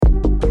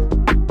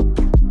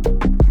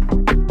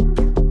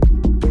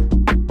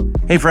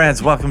Hey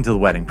friends, welcome to the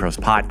Wedding Pros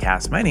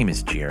Podcast. My name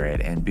is Jared,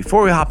 and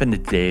before we hop into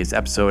today's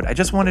episode, I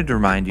just wanted to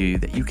remind you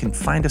that you can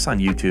find us on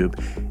YouTube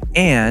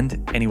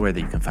and anywhere that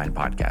you can find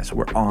podcasts.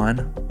 We're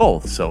on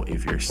both, so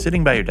if you're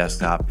sitting by your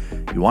desktop,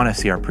 you want to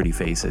see our pretty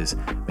faces,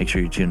 make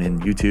sure you tune in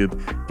YouTube,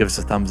 give us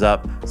a thumbs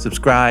up,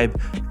 subscribe,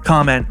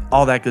 comment,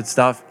 all that good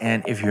stuff.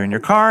 And if you're in your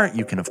car,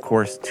 you can of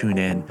course tune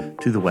in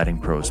to the Wedding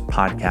Pros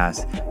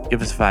Podcast.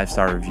 Give us a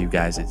 5-star review,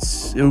 guys. It's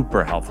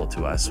super helpful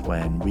to us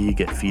when we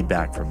get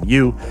feedback from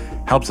you.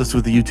 Helps us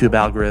with the YouTube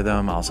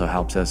algorithm, also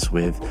helps us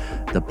with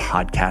the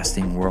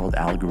podcasting world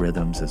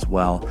algorithms as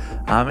well.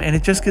 And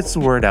it just gets the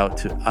word out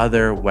to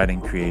other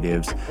wedding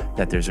creatives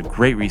that there's a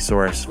great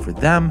resource for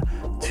them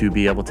to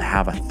be able to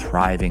have a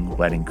thriving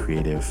wedding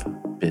creative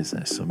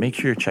business. So make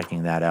sure you're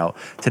checking that out.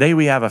 Today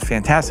we have a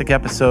fantastic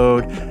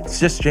episode.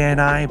 It's just Jay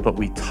and I, but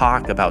we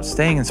talk about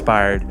staying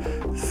inspired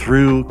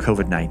through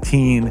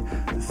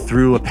COVID-19,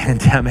 through a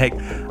pandemic,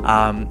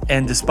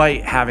 and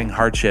despite having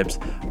hardships,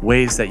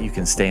 ways that you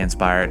can stay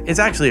inspired. It's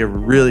actually a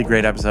really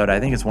great episode. I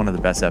think it's one of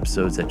the best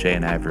episodes that Jay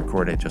and I have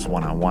recorded just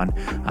one-on-one.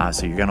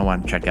 So you're going to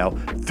want to check out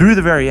through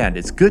the very end.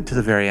 It's good to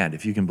the very end,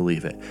 if you can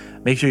believe it.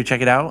 Make sure you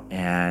check it out,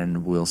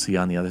 and we'll see you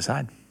on the other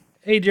side.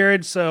 Hey,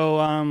 Jared.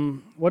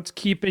 So what's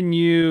keeping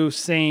you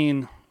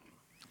sane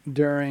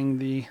during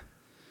the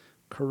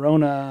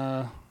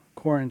Corona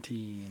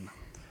quarantine?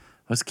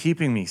 What's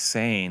keeping me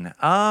sane?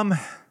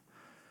 Man,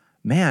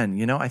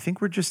 I think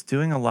we're just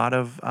doing a lot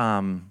of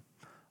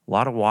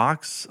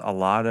walks, a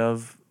lot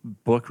of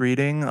book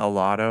reading, a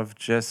lot of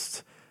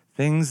just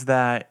things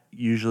that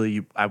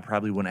usually I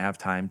probably wouldn't have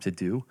time to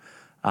do.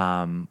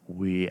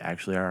 We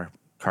actually are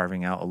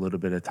carving out a little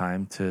bit of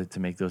time to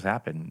make those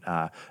happen.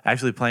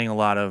 Actually playing a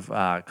lot of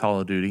Call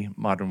of Duty,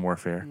 Modern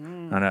Warfare.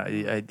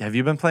 Have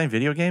you been playing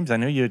video games? I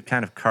know you had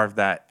kind of carved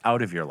that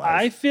out of your life.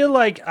 I feel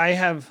like I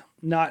have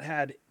not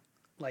had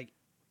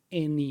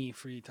any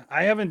free time.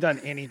 I haven't done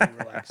anything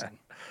relaxing.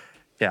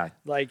 Yeah.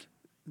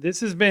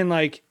 This has been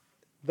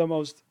the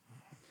most...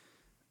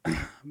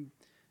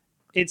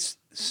 It's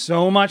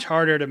so much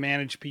harder to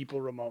manage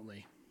people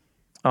remotely.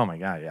 Oh my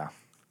God, yeah.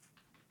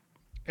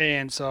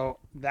 And so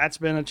that's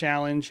been a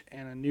challenge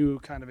and a new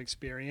kind of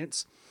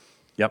experience.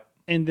 Yep.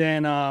 And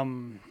then,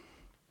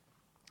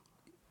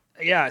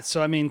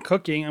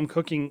 cooking. I'm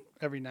cooking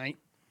every night.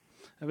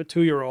 I have a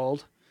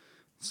 2-year-old.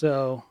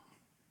 So,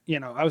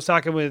 I was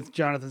talking with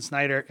Jonathan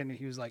Snyder, and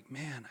he was like,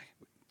 man,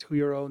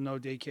 2-year-old, no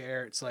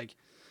daycare. It's like,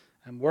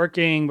 I'm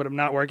working, but I'm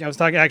not working. I was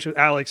talking actually with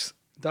Alex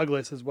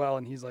Douglas as well,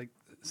 and he's like,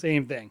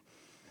 same thing.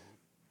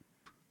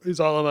 Because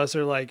all of us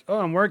are like, oh,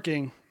 I'm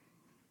working,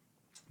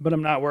 but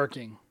I'm not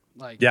working.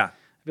 I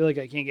feel like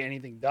I can't get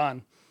anything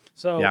done.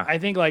 So I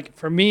think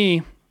for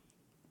me,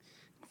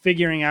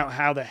 figuring out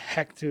how the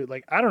heck to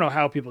I don't know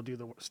how people do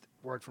the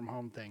work from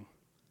home thing.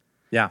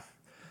 Yeah.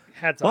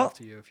 Hats off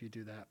to you if you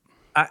do that.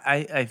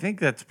 I think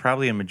that's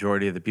probably a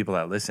majority of the people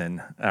that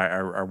listen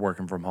are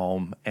working from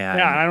home.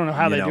 And I don't know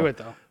how they do it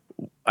though.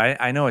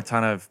 I know a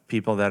ton of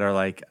people that are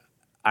like,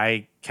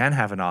 I can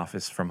have an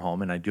office from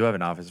home, and I do have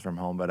an office from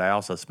home, but I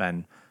also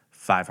spend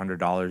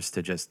 $500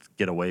 to just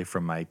get away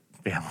from my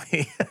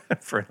family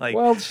for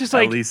it's just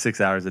at least 6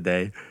 hours a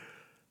day.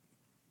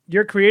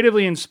 You're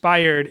creatively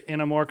inspired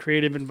in a more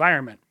creative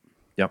environment.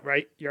 Yep.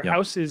 Right? Your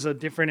house is a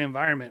different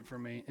environment for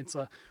me. It's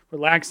a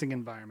relaxing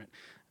environment.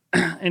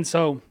 And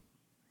so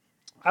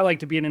I like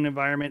to be in an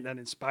environment that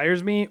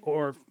inspires me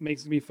or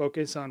makes me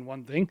focus on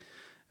one thing.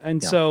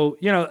 And so,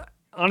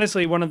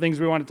 honestly, one of the things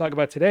we want to talk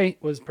about today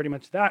was pretty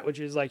much that, which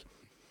is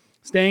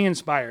staying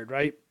inspired,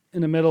 right?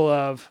 In the middle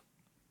of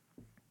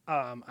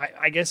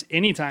I guess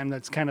anytime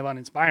that's kind of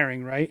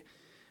uninspiring, right?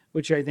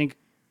 Which I think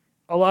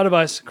a lot of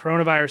us,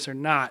 coronavirus or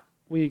not,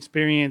 we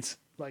experience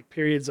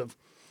periods of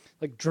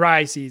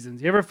dry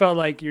seasons. You ever felt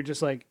like you're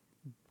just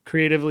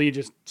creatively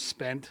just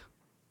spent?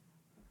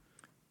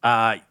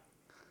 Yeah.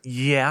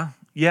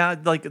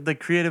 The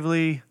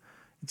creatively,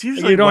 it's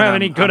usually you don't have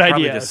any good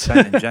ideas. Just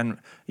spent in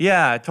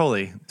yeah,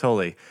 totally.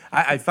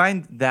 I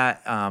find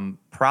that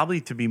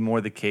probably to be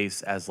more the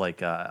case as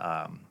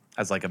a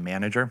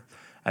manager.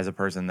 As a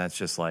person that's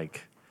just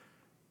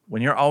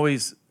when you're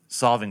always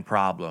solving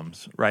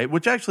problems, right?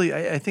 Which actually,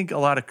 I think a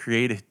lot of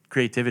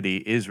creativity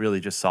is really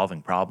just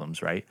solving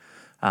problems, right?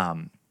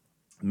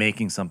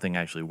 Making something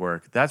actually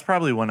work. That's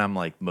probably when I'm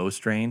most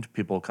drained.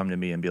 People come to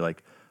me and be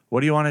like, what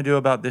do you want to do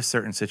about this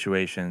certain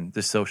situation,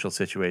 this social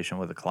situation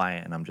with a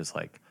client? And I'm just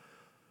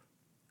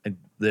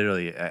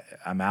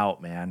I'm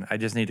out, man. I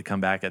just need to come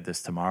back at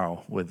this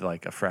tomorrow with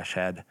a fresh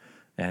head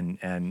and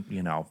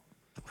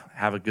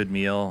have a good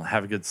meal,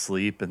 have a good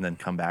sleep, and then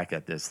come back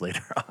at this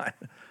later on.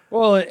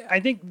 Well, I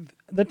think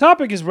the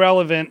topic is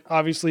relevant,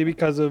 obviously,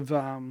 because of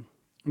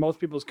most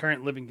people's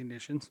current living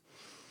conditions.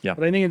 Yeah.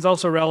 But I think it's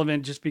also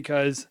relevant just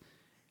because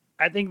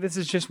I think this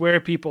is just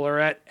where people are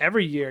at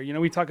every year.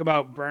 We talk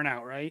about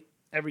burnout, right?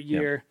 Every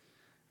year.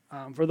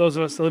 Yeah. For those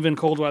of us that live in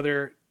cold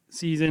weather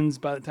seasons,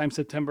 by the time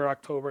September,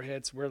 October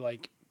hits, we're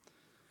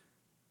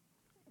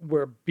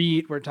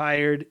beat, we're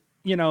tired.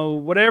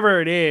 Whatever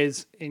it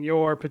is in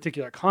your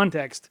particular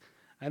context,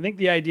 I think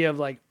the idea of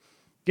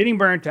getting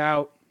burnt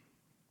out,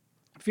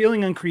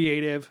 feeling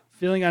uncreative,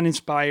 feeling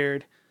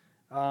uninspired.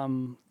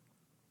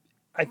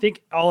 I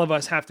think all of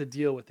us have to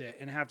deal with it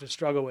and have to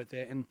struggle with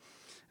it. And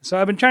so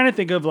I've been trying to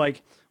think of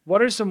like,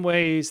 what are some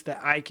ways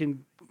that I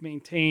can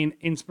maintain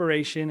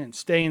inspiration and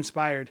stay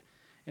inspired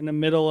in the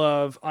middle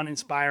of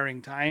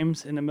uninspiring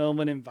times, in the middle of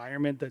an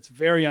environment that's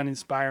very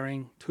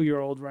uninspiring,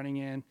 2-year-old running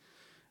in,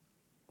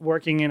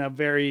 working in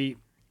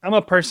I'm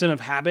a person of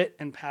habit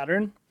and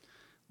pattern.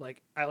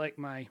 Like I like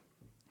my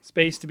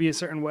space to be a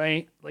certain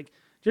way. Like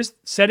just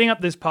setting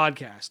up this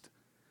podcast.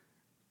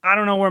 I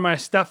don't know where my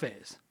stuff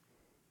is.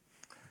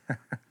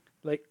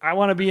 Like I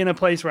want to be in a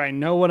place where I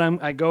know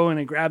I go in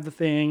and grab the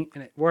thing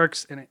and it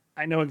works and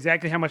I know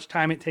exactly how much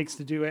time it takes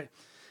to do it.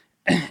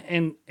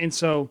 and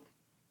so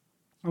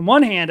on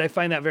one hand, I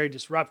find that very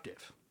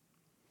disruptive.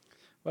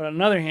 But on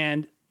another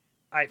hand,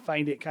 I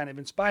find it kind of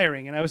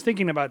inspiring. And I was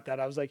thinking about that.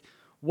 I was like,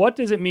 what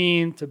does it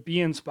mean to be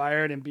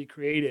inspired and be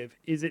creative?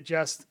 Is it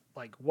just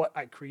like what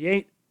I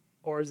create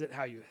or is it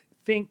how you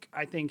think?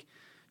 I think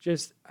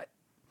just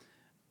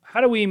how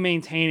do we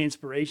maintain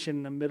inspiration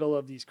in the middle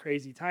of these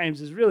crazy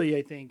times is really,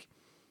 I think,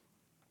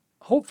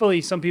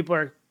 hopefully some people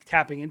are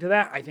tapping into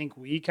that. I think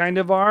we kind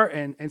of are.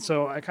 And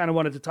so I kind of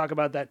wanted to talk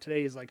about that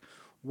today is like,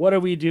 what are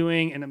we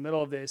doing in the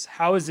middle of this?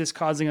 How is this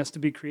causing us to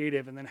be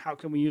creative? And then how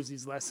can we use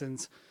these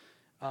lessons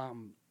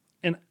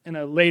in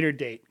a later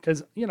date?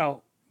 Because,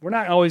 we're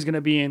not always going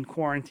to be in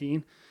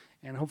quarantine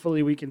and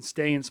hopefully we can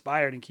stay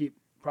inspired and keep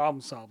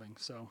problem solving.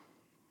 So,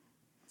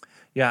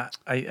 Yeah,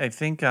 I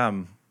think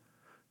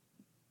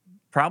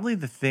probably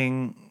the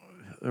thing,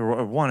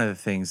 or one of the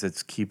things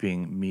that's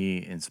keeping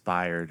me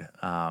inspired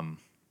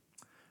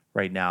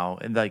right now,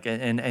 and I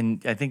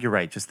think you're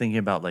right. Just thinking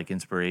about like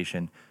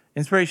inspiration.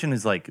 Inspiration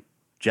is like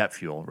jet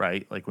fuel,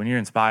 right? Like when you're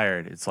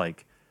inspired, it's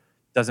like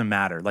doesn't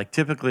matter. Like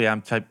typically,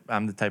 I'm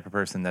the type of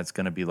person that's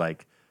going to be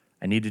like,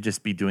 I need to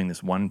just be doing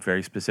this one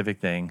very specific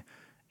thing,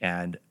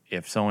 and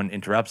if someone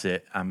interrupts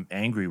it, I'm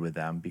angry with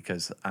them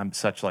because I'm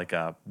such like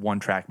a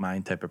one-track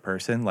mind type of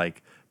person.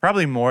 Like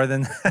probably more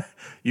than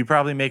you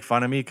probably make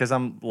fun of me because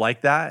I'm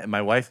like that, and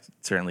my wife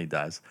certainly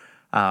does.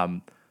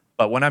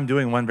 But when I'm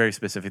doing one very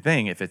specific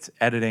thing, if it's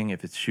editing,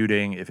 if it's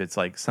shooting, if it's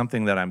like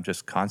something that I'm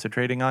just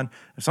concentrating on,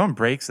 if someone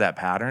breaks that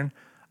pattern,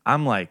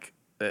 I'm like,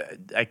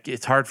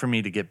 it's hard for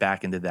me to get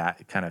back into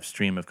that kind of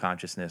stream of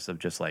consciousness of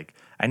just like,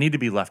 I need to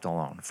be left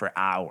alone for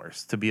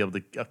hours to be able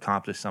to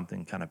accomplish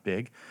something kind of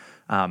big.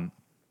 So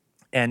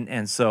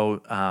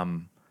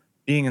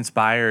being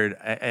inspired,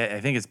 I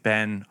think it's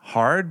been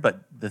hard,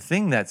 but the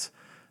thing that's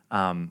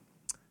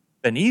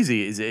been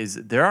easy is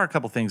there are a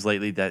couple things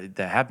lately that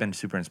have been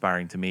super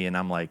inspiring to me, and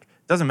I'm like,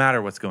 it doesn't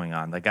matter what's going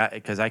on, like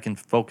because I can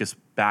focus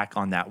back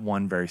on that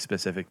one very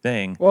specific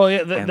thing. Well,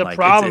 yeah, the like,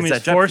 problem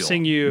is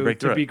forcing you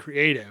to be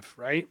creative,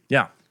 right?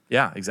 Yeah,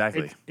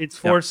 exactly. It's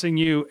forcing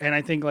you, and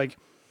I think like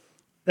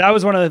that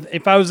was one of the.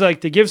 If I was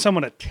like to give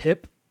someone a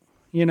tip,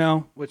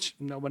 which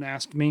no one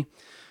asked me.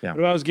 Yeah.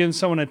 But if I was giving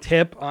someone a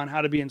tip on how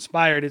to be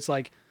inspired, it's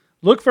like,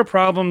 look for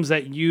problems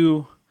that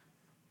you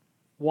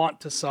want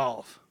to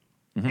solve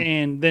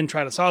and then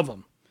try to solve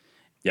them.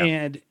 Yeah.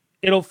 And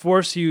it'll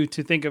force you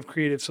to think of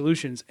creative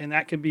solutions. And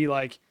that could be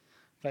like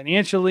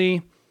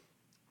financially,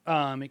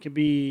 it could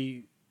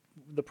be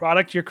the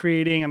product you're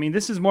creating. I mean,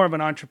 this is more of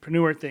an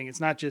entrepreneur thing. It's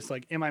not just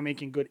like, am I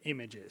making good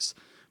images?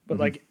 But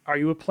like, are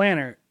you a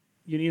planner?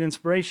 You need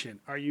inspiration.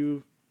 Are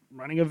you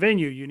running a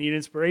venue? You need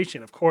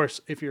inspiration. Of course,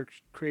 if you're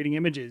creating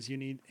images, you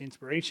need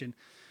inspiration.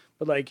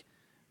 But like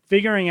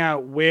figuring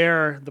out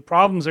where the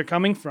problems are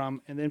coming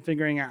from and then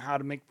figuring out how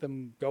to make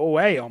them go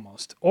away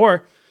almost.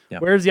 Or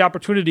where's the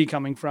opportunity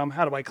coming from?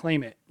 How do I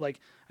claim it? Like,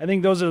 I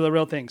think those are the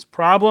real things.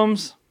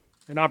 Problems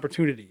and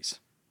opportunities.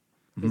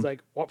 It's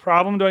like, what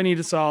problem do I need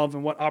to solve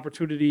and what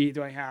opportunity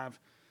do I have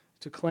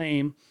to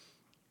claim?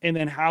 And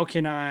then how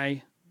can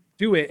I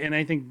do it? And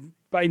I think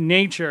by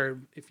nature,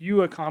 if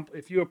you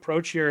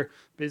approach your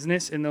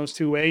business in those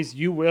two ways,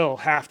 you will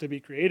have to be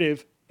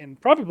creative,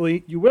 and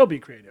probably you will be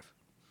creative.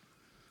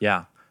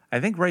 Yeah. I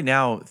think right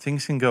now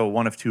things can go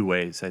one of two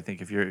ways. I think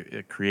if you're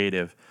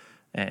creative,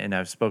 and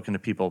I've spoken to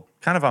people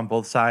kind of on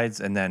both sides,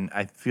 and then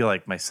I feel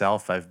like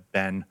myself, I've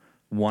been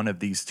one of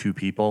these two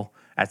people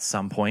at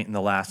some point in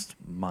the last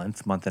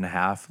month and a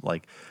half.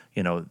 Like,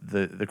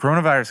 the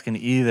coronavirus can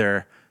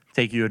either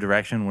take you a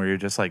direction where you're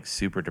just like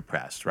super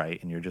depressed,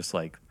 right? And you're just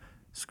like,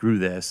 screw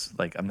this.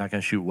 Like, I'm not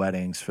going to shoot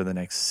weddings for the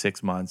next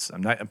 6 months.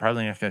 I'm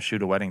probably not going to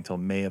shoot a wedding until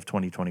May of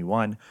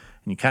 2021.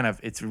 And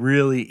it's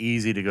really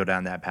easy to go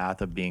down that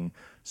path of being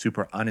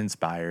super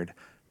uninspired,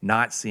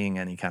 not seeing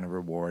any kind of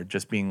reward,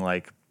 just being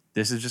like,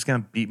 this is just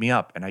going to beat me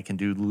up and I can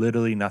do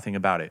literally nothing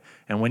about it.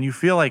 And when you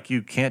feel like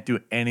you can't do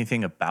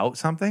anything about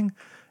something,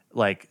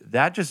 like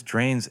that just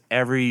drains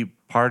every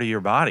part of your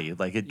body.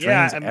 Like it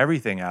drains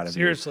everything out of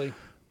you. Seriously.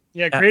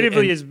 Yeah.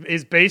 Creatively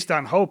is based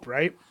on hope,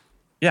 right?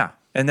 Yeah.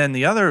 And then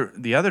the other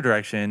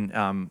direction,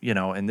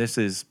 and this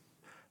is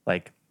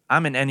like,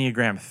 I'm an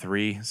Enneagram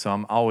 3, so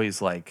I'm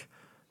always like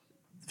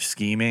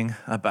scheming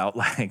about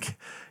like,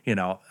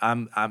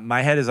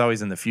 my head is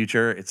always in the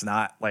future. It's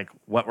not like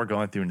what we're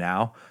going through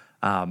now.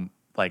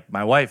 like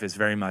my wife is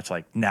very much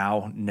like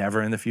now,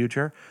 never in the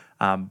future.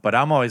 But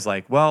I'm always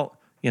like, well,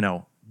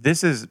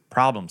 this is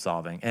problem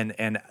solving.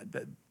 And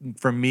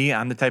for me,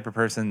 I'm the type of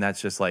person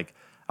that's just like,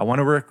 I want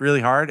to work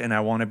really hard and I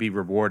want to be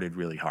rewarded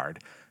really hard.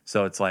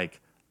 So it's like,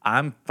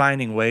 I'm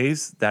finding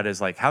ways that is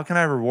like, how can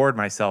I reward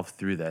myself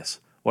through this?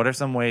 What are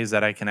some ways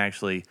that I can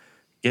actually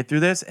get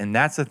through this? And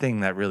that's the thing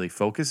that really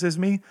focuses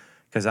me,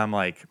 because I'm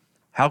like,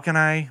 how can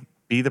I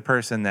be the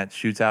person that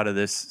shoots out of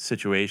this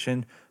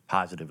situation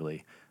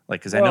positively?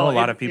 Like, because I know a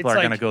lot of people are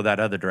going to go that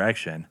other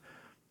direction.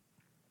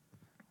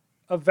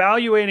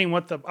 Evaluating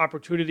what the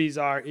opportunities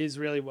are is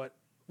really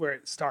where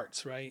it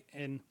starts, right?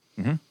 And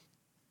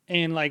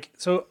like,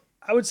 so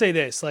I would say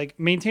this, like,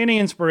 maintaining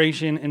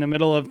inspiration in the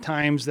middle of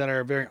times that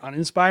are very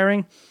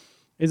uninspiring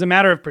is a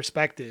matter of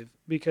perspective,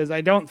 because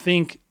I don't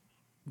think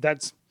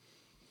that's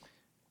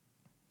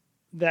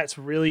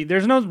really,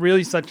 there's no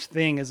really such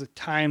thing as a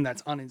time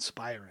that's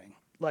uninspiring.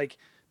 Like,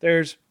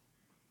 there's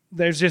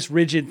just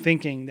rigid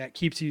thinking that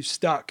keeps you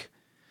stuck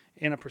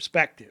in a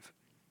perspective.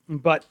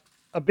 But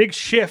a big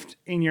shift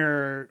in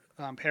your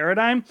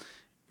paradigm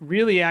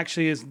really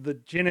actually is the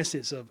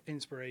genesis of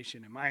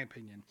inspiration, in my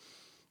opinion.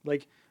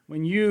 Like,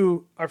 when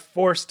you are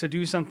forced to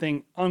do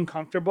something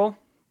uncomfortable,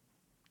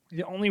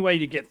 the only way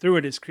to get through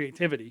it is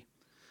creativity.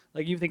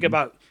 Like, you think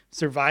about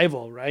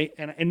survival, right?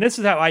 And this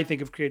is how I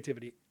think of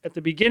creativity. At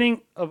the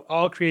beginning of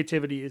all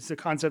creativity is the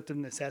concept of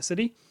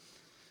necessity,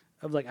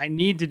 of like, I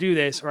need to do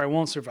this or I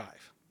won't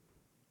survive.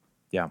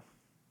 Yeah.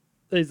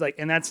 It's like,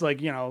 and that's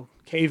like,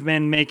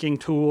 cavemen making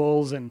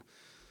tools and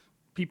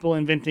people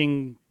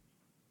inventing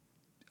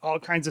all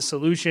kinds of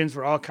solutions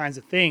for all kinds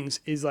of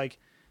things is like,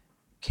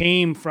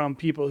 came from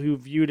people who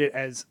viewed it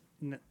as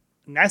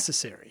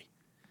necessary.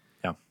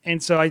 Yeah.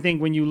 And so I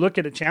think when you look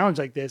at a challenge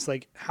like this,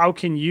 like, how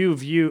can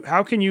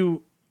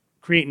you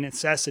create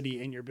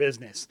necessity in your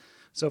business?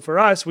 So for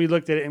us, we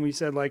looked at it and we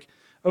said, like,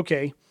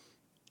 okay,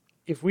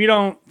 if we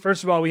don't,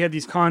 first of all, we had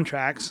these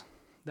contracts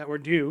that were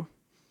due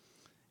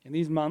in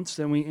these months,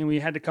 and we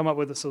had to come up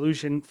with a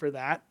solution for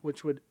that,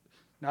 which would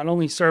not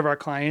only serve our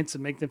clients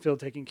and make them feel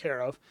taken care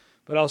of,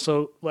 but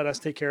also let us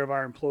take care of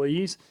our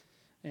employees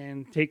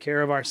and take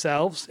care of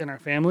ourselves and our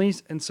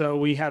families. And so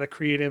we had a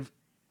creative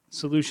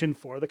solution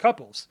for the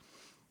couples,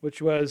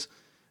 which was,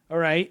 all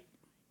right,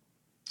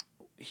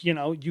 you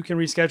can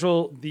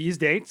reschedule these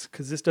dates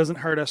because this doesn't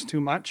hurt us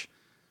too much.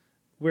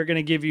 We're going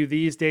to give you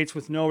these dates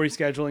with no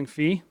rescheduling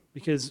fee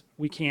because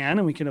we can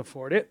and we can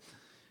afford it.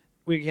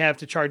 We have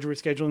to charge a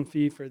rescheduling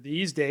fee for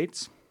these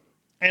dates.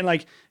 And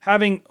like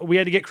we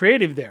had to get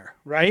creative there,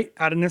 right?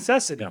 Out of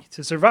necessity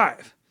to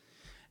survive.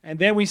 And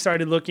then we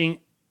started looking,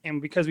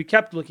 and because we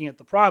kept looking at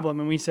the problem,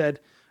 and we said,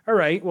 all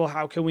right, well,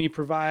 how do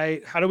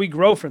we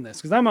grow from this?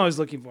 Because I'm always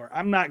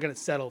I'm not going to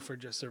settle for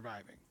just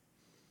surviving.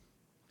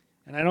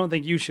 And I don't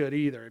think you should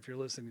either if you're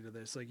listening to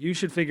this. Like, you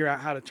should figure out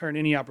how to turn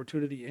any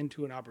opportunity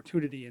into an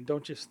opportunity and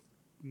don't just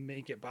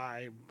make it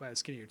by the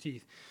skin of your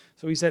teeth.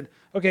 So we said,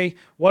 okay,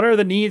 what are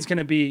the needs going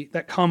to be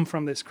that come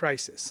from this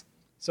crisis?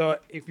 So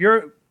if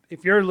you're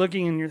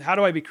looking and how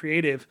do I be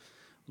creative,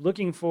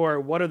 looking for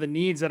what are the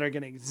needs that are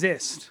going to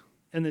exist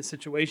in this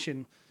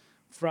situation,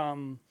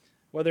 from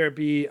whether it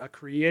be a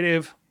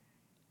creative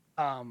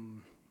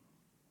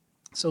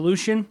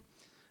solution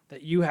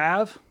that you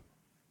have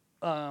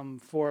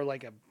for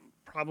like a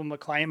problem a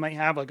client might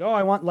have, like, oh,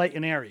 I want light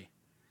and airy.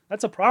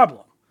 That's a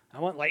problem. I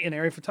want light and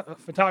airy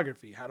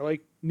photography. How do I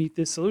meet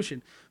this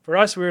solution? For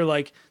us, we were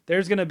like,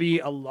 there's going to be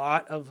a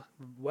lot of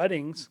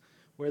weddings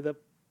where the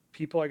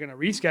people are going to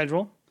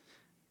reschedule.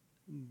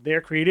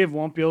 Their creative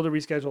won't be able to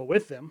reschedule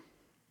with them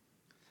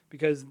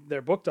because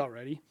they're booked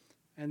already.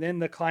 And then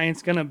the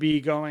client's going to be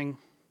going,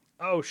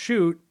 oh,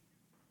 shoot,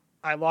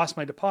 I lost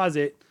my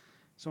deposit,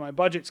 so my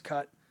budget's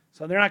cut.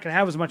 So they're not going to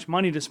have as much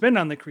money to spend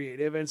on the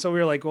creative. And so we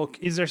were like, well,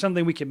 is there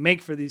something we can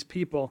make for these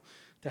people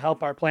to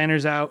help our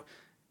planners out?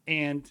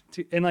 And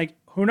like,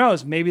 who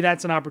knows? Maybe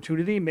that's an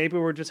opportunity. Maybe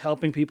we're just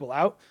helping people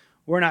out.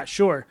 We're not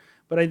sure.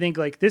 But I think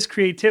like this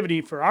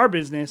creativity for our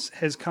business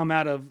has come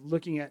out of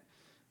looking at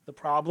the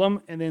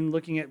problem and then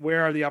looking at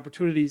where are the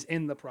opportunities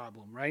in the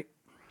problem, right?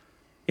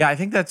 Yeah, I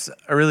think that's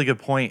a really good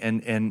point.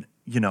 And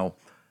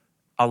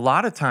a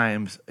lot of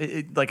times,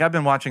 like I've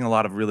been watching a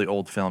lot of really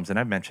old films, and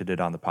I've mentioned it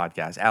on the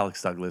podcast.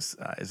 Alex Douglas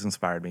has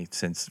inspired me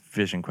since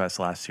Vision Quest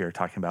last year,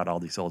 talking about all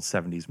these old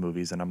 70s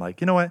movies. And I'm like,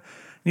 you know what?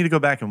 I need to go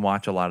back and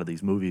watch a lot of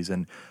these movies.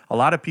 And a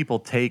lot of people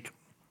take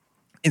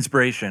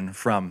inspiration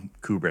from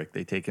Kubrick.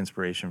 They take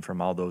inspiration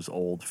from all those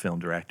old film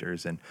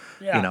directors. And,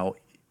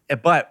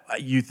 but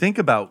you think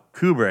about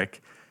Kubrick,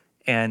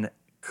 and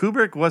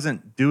Kubrick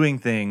wasn't doing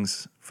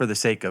things for the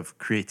sake of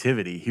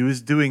creativity. He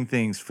was doing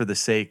things for the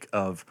sake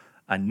of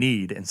a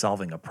need and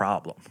solving a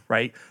problem,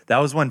 right? That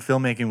was when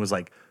filmmaking was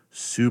like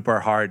super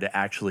hard to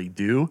actually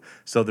do.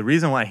 So the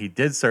reason why he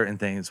did certain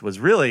things was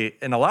really,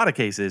 in a lot of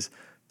cases,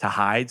 to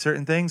hide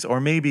certain things or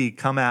maybe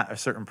come at a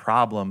certain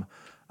problem,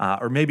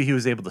 or maybe he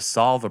was able to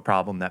solve a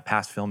problem that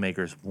past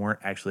filmmakers weren't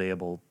actually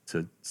able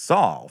to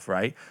solve,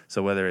 right?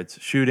 So whether it's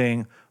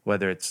shooting,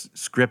 whether it's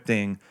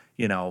scripting,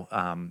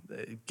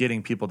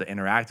 getting people to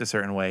interact a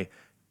certain way,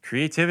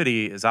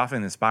 creativity is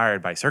often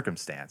inspired by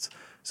circumstance.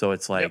 So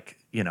it's like,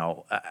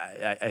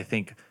 I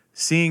think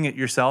seeing it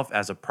yourself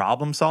as a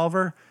problem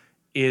solver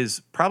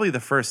is probably the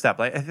first step.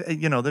 Like,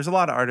 there's a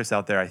lot of artists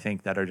out there, I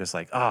think, that are just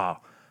like, oh,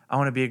 I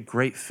want to be a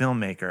great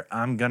filmmaker.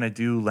 I'm going to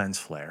do lens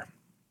flare.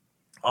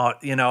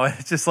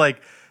 It's just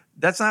like,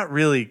 that's not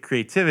really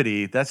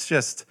creativity. That's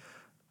just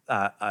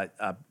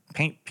a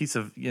paint piece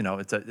of,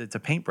 it's a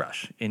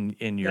paintbrush in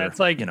your, It's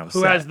like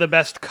who set. has the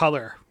best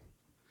color.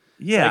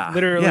 Yeah. Like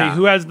literally yeah.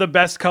 who has the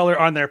best color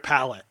on their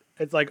palette.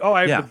 It's like, oh,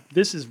 Yeah.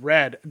 this is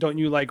red. Don't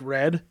you like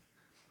red?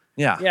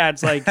 Yeah. Yeah,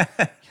 it's like,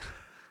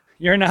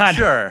 you're not.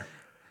 Sure.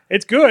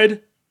 It's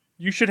good.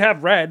 You should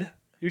have red.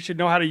 You should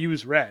know how to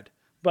use red.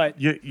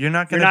 But you're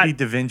not going to be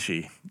Da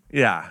Vinci.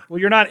 Yeah. Well,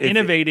 you're not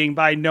innovating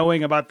by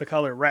knowing about the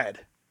color red.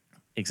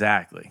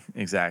 Exactly.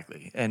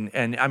 And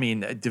I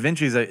mean, Da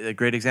Vinci's a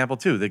great example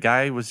too. The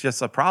guy was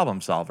just a problem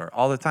solver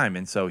all the time.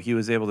 And so he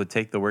was able to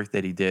take the work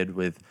that he did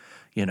with,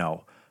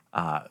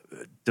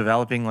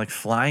 developing like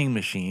flying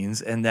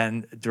machines and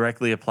then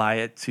directly apply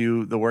it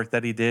to the work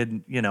that he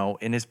did,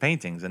 in his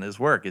paintings and his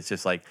work. It's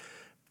just like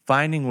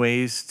finding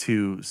ways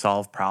to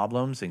solve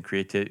problems and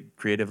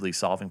creatively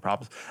solving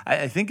problems.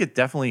 I think it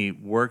definitely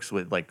works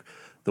with like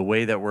the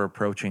way that we're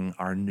approaching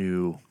our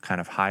new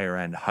kind of higher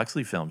end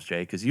Huxley films,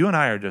 Jay, because you and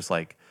I are just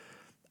like,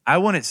 I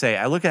wouldn't say,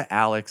 I look at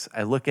Alex,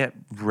 I look at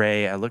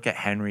Ray, I look at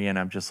Henry, and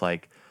I'm just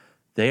like,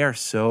 they are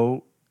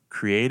so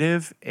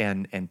creative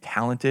and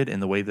talented in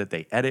the way that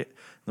they edit,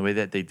 the way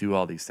that they do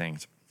all these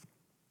things.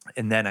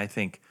 And then I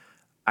think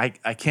I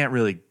can't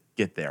really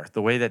get there.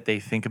 The way that they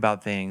think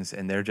about things,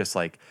 and they're just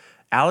like,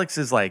 Alex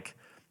is like,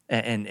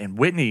 and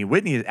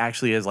Whitney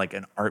actually is like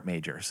an art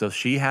major. So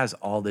she has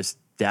all this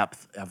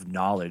depth of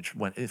knowledge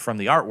from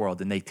the art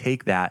world, and they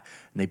take that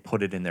and they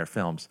put it in their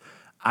films.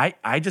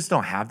 I just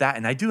don't have that.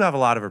 And I do have a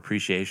lot of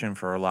appreciation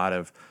for a lot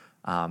of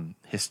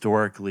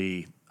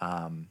historically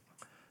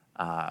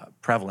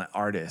prevalent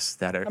artists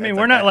that are. I mean,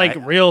 we're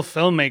not real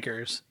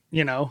filmmakers,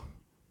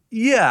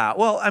 Yeah.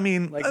 Well, I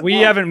mean, we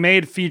haven't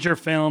made feature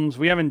films.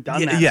 We haven't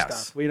done that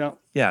stuff. We don't.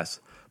 Yes.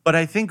 But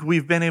I think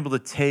we've been able to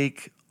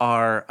take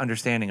our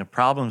understanding of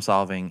problem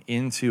solving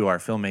into our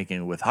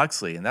filmmaking with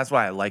Huxley. And that's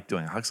why I like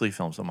doing Huxley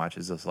films so much,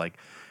 is just like,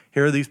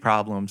 here are these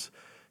problems,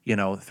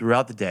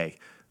 throughout the day.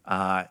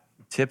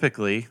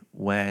 Typically,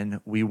 when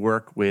we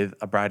work with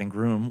a bride and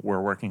groom, we're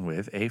working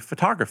with a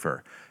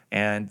photographer.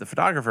 And the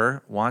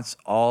photographer wants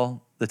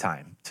all the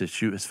time to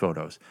shoot his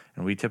photos.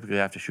 And we typically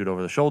have to shoot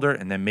over the shoulder,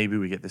 and then maybe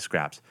we get the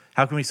scraps.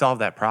 How can we solve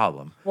that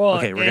problem? Well,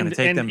 okay, we're going to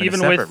take them in a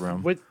separate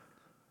room.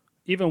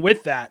 Even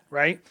with that,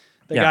 right?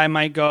 The guy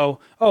might go,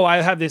 oh,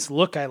 I have this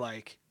look I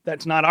like.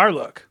 That's not our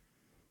look.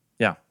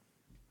 Yeah.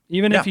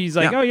 Even if he's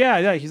like, oh,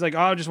 yeah. He's like, oh,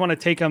 I just want to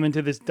take them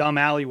into this dumb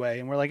alleyway.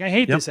 And we're like, I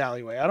hate this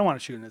alleyway. I don't want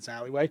to shoot in this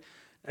alleyway.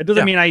 It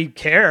doesn't mean I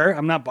care.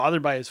 I'm not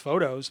bothered by his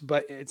photos,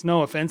 but it's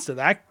no offense to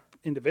that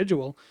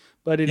individual.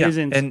 But it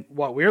isn't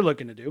what we're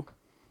looking to do.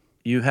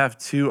 You have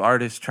two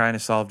artists trying to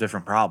solve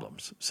different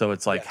problems. So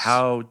it's like,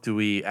 how do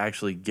we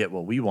actually get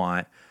what we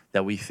want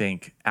that we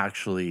think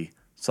actually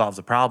solves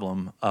the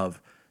problem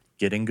of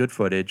getting good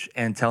footage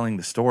and telling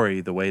the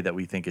story the way that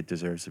we think it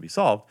deserves to be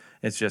solved?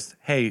 It's just,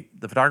 hey,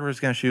 the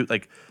photographer's going to shoot.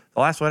 Like the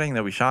last wedding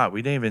that we shot,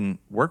 we didn't even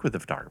work with the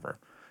photographer.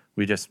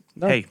 We just,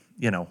 hey,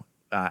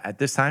 at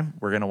this time,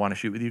 we're going to want to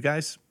shoot with you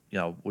guys.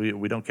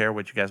 We don't care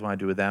what you guys want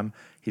to do with them.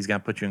 He's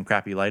going to put you in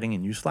crappy lighting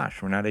and use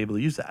flash. We're not able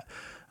to use that.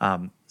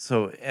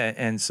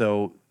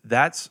 So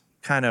that's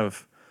kind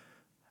of,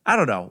 I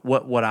don't know,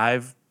 what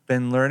I've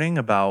been learning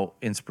about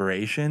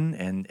inspiration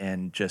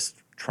and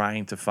just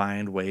trying to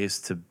find ways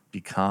to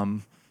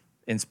become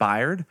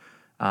inspired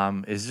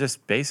is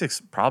just basic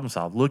problem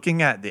solve.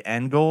 Looking at the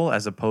end goal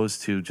as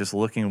opposed to just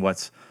looking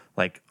what's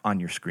like on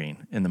your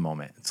screen in the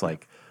moment. It's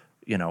like,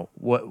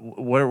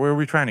 where are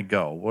we trying to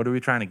go? What are we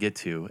trying to get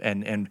to?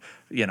 And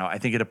I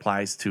think it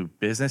applies to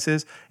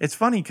businesses. It's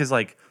funny because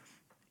like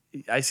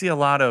I see a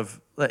lot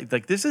of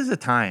like this is a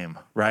time,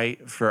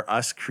 right, for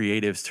us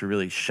creatives to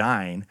really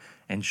shine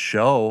and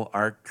show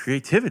our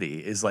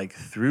creativity is like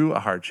through a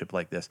hardship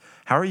like this.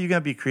 How are you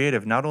going to be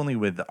creative not only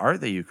with the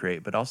art that you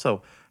create, but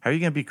also how are you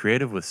going to be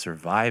creative with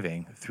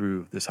surviving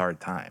through this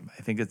hard time?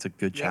 I think it's a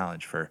good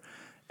challenge for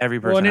every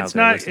person. Well,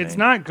 and it's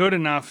not good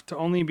enough to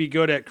only be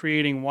good at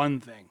creating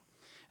one thing.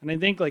 And I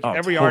think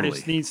every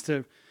artist needs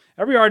to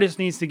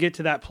get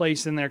to that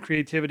place in their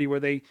creativity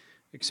where they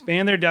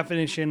expand their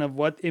definition of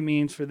what it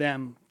means for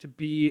them to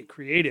be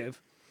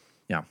creative.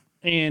 Yeah.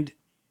 And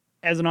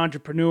as an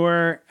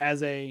entrepreneur,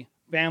 as a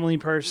family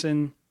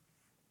person,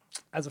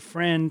 as a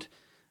friend,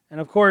 and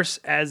of course,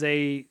 as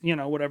a,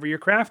 whatever your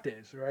craft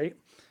is, right?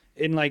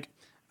 And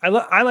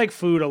I like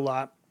food a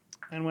lot.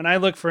 And when I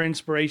look for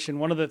inspiration,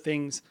 one of the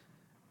things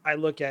I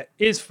look at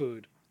is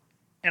food.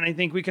 And I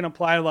think we can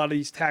apply a lot of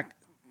these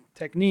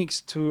techniques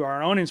to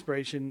our own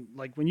inspiration.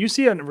 Like when you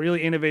see a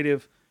really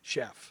innovative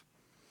chef,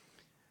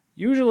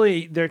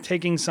 usually they're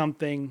taking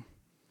something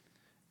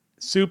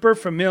super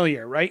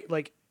familiar, right?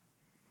 Like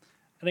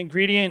an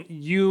ingredient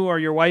you or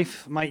your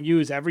wife might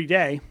use every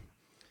day.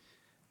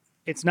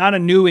 It's not a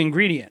new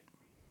ingredient.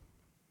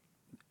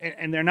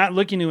 and they're not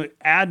looking to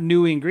add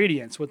new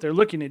ingredients. What they're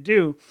looking to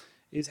do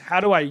is, how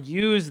do I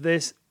use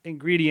this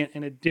ingredient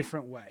in a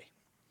different way?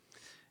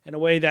 In a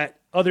way that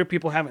other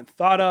people haven't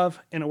thought of,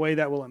 in a way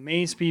that will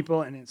amaze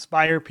people and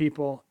inspire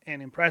people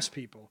and impress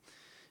people.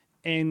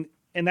 And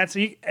that's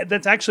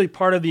actually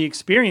part of the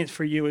experience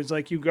for you, is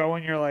like you go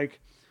and you're like,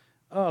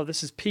 oh,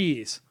 this is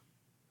peas.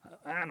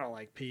 I don't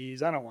like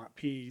peas. I don't want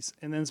peas.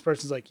 And then this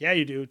person's like, yeah,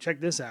 you do. Check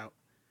this out.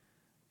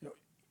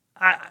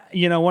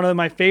 One of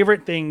my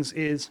favorite things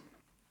is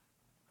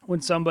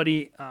when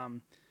someone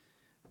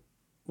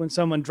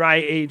dry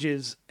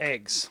ages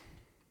eggs.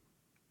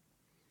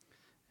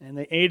 And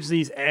they age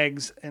these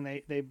eggs, and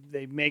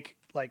they make,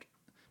 like,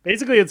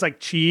 basically it's like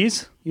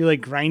cheese. You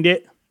like grind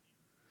it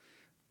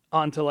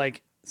onto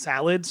like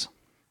salads,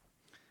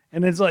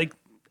 and it's like,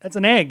 that's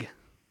an egg.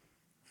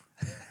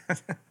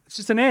 It's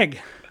just an egg.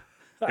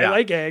 I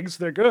like eggs;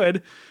 they're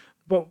good,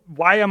 but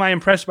why am I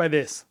impressed by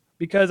this?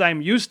 Because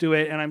I'm used to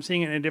it and I'm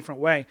seeing it in a different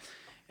way.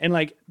 And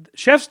like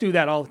chefs do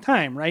that all the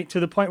time, right? To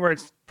the point where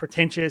it's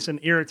pretentious and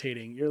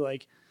irritating. You're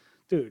like,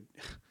 dude,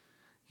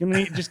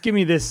 just give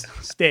me this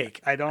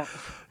steak. I don't.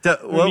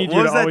 What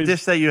was that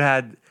dish that you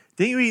had?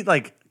 Didn't you eat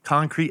like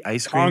concrete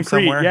ice cream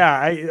somewhere?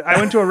 Yeah, I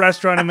went to a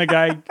restaurant and the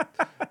guy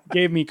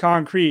gave me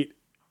concrete,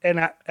 and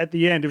at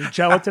the end it was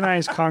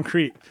gelatinized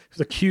concrete. It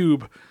was a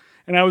cube,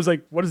 and I was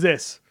like, "What is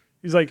this?"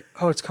 He's like,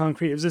 "Oh, it's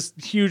concrete." It was this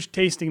huge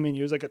tasting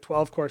menu. It was like a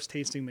 12-course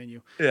tasting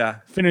menu. Yeah.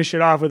 Finish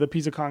it off with a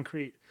piece of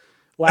concrete.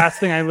 Last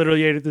thing I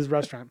literally ate at this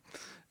restaurant,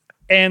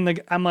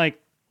 and I'm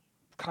like,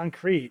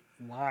 "Concrete?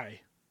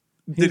 Why?"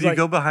 Did you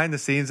go behind the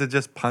scenes and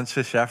just punch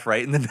the chef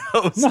right in the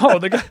nose? No,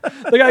 the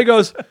guy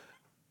goes,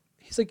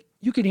 he's like,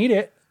 "You can eat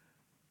it."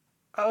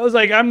 I was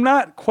like, I'm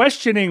not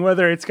questioning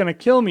whether it's going to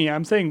kill me.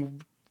 I'm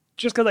saying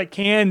just because I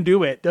can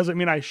do it doesn't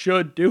mean I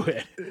should do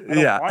it. I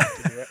don't want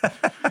to do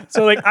it.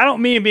 So like, I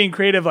don't mean being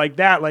creative like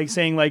that, like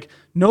saying like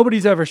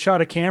nobody's ever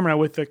shot a camera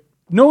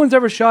no one's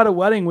ever shot a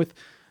wedding with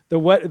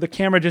the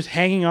camera just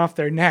hanging off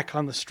their neck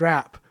on the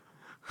strap.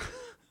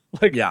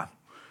 Like, yeah.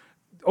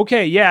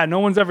 Okay, yeah, no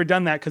one's ever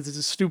done that because it's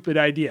a stupid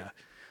idea.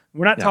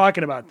 We're not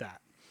talking about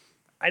that.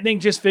 I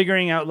think just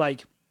figuring out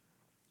like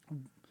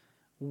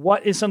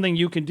what is something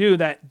you can do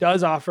that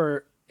does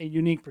offer a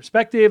unique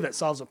perspective, that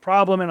solves a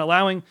problem, and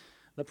allowing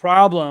the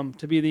problem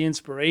to be the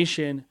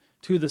inspiration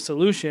to the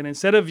solution.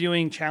 Instead of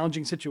viewing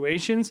challenging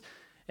situations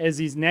as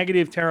these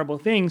negative, terrible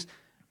things,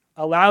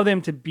 allow them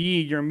to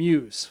be your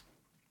muse,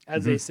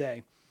 as they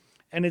say.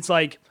 And it's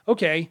like,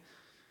 okay,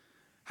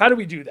 how do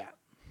we do that?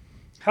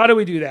 How do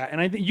we do that?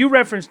 And I think you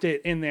referenced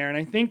it in there, and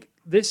I think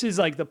this is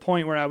like the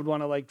point where I would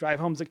want to like drive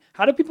home. It's like,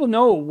 how do people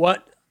know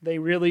what they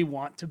really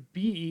want to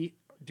be,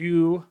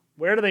 do?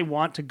 Where do they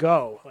want to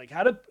go? Like,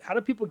 how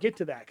do people get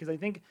to that? Because I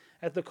think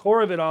at the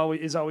core of it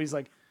is always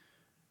like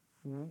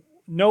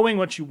knowing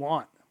what you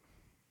want.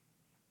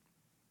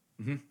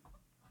 Mm-hmm.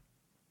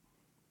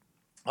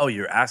 Oh,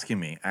 you're asking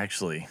me,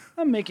 actually.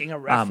 I'm making a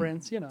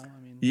reference, I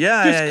mean.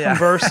 Yeah.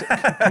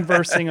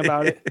 Conversing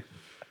about it.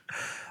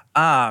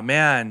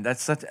 Man,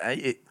 that's such.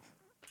 I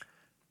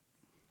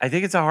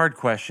think it's a hard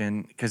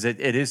question because it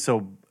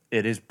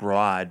is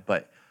broad,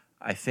 but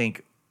I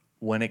think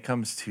when it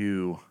comes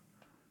to,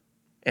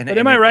 but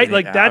am I right?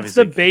 Like that's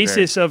the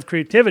basis of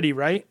creativity,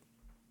 right?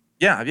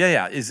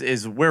 Yeah.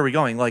 Is where we're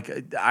going.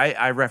 Like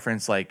I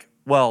reference like,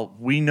 well,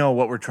 we know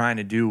what we're trying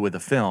to do with a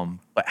film,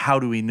 but how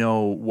do we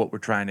know what we're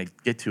trying to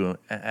get to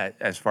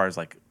as far as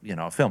like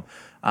a film?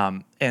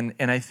 And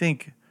I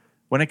think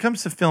when it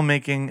comes to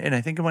filmmaking, and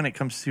I think when it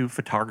comes to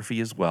photography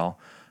as well,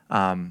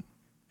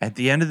 at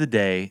the end of the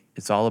day,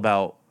 it's all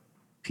about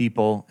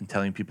people and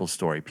telling people's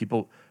story.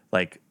 People,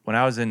 like when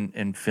I was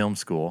in film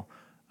school,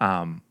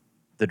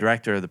 the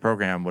director of the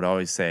program would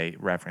always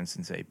reference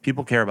and say,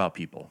 people care about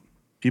people.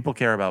 People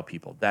care about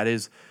people. That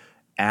is,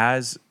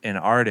 as an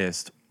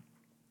artist,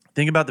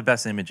 think about the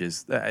best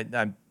images.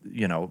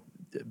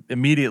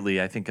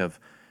 Immediately I think of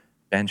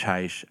Ben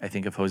Chaish, I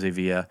think of Jose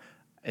Villa,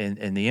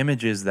 and the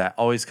images that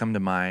always come to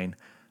mind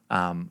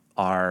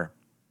are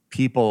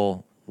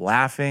people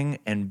laughing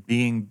and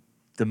being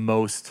the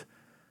most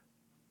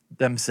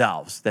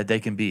themselves that they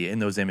can be in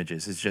those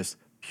images. It's just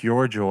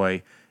pure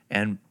joy,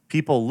 and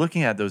people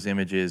looking at those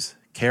images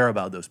care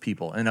about those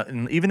people,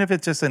 and even if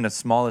it's just in the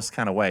smallest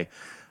kind of way.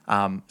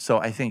 So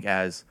I think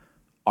as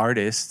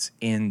artists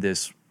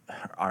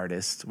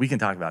we can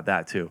talk about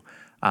that too,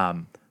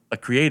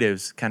 but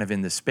creatives kind of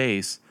in this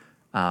space,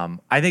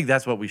 I think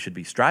that's what we should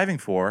be striving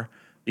for,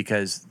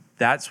 because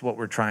that's what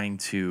we're trying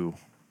to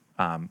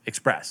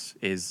express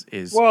is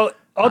well,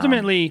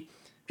 ultimately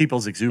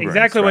people's exuberance.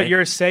 Exactly right? what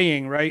you're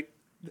saying, right?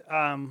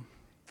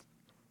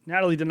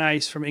 Natalie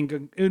Denice from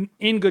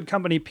In Good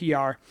Company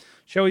PR.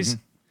 She always,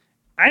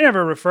 I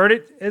never referred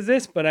it as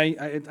this, but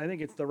I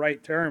think it's the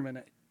right term,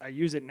 and I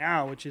use it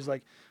now, which is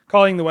like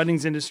calling the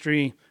weddings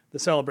industry the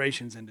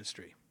celebrations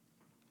industry.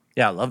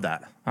 Yeah, I love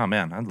that. Oh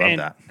man, I love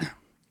that.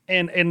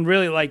 And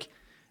really, like,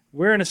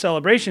 we're in a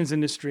celebrations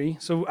industry,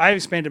 so I've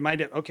expanded my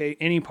okay,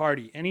 any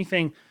party,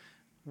 anything.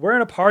 We're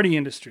in a party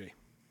industry.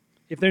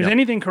 If there's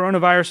anything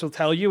coronavirus will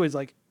tell you is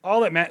like,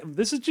 all that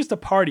this is just a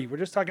party. We're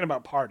just talking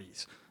about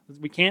parties.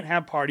 We can't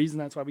have parties,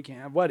 and that's why we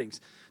can't have weddings.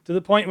 To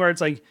the point where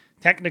it's like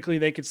technically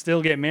they could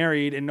still get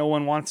married and no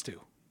one wants to.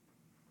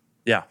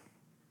 Yeah.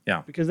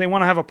 Yeah. Because they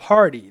want to have a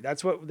party.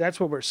 That's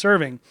what we're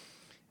serving.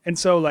 And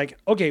so like,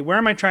 okay, where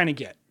am I trying to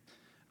get?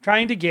 I'm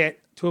trying to get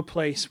to a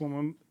place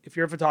if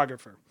you're a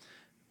photographer,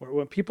 where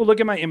when people look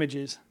at my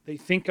images, they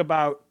think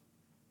about,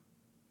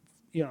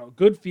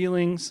 good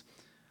feelings,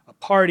 a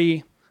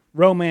party,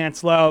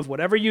 romance, love,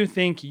 whatever you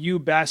think you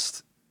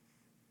best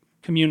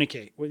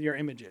communicate with your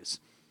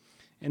images.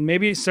 And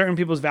maybe certain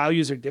people's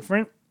values are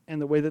different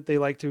and the way that they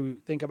like to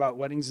think about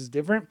weddings is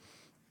different.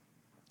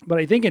 But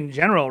I think in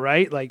general,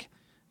 right, like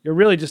you're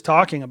really just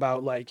talking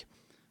about like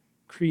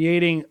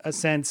creating a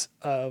sense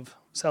of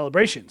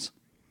celebrations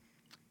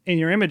in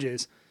your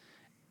images.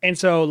 And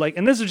so like,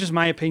 and this is just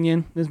my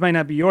opinion, this might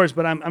not be yours,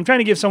 but I'm trying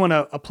to give someone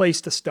a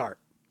place to start.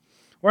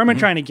 Where am I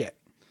trying to get?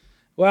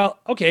 Well,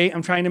 okay,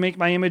 I'm trying to make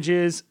my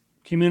images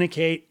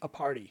communicate a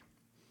party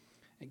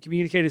and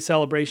communicate a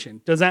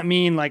celebration. Does that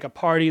mean like a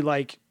party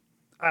like,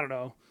 I don't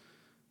know,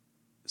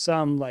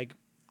 some like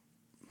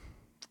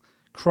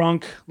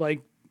crunk,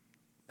 like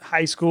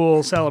high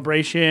school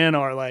celebration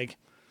or like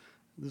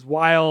this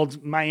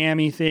wild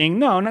Miami thing?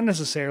 No, not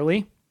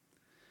necessarily.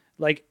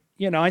 Like,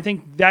 I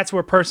think that's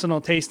where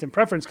personal taste and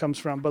preference comes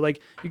from. But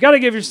like, you got to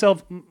give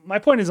yourself, my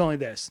point is only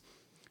this.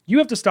 You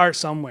have to start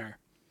somewhere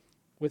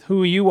with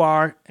who you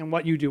are and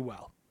what you do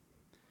well.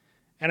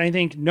 And I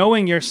think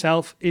knowing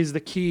yourself is the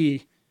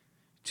key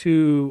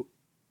to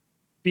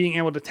being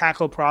able to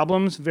tackle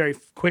problems very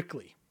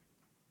quickly.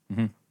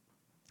 Mm-hmm.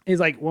 Is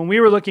like when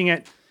we were looking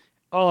at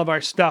all of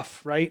our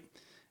stuff, right?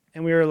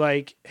 And we were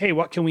like, hey,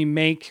 what can we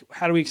make?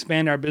 How do we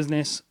expand our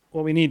business?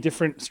 Well, we need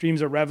different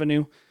streams of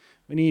revenue.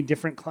 We need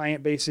different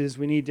client bases.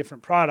 We need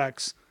different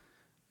products.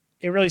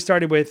 It really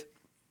started with,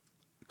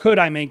 could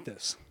I make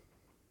this?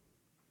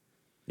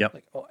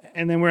 Yep.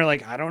 And then we're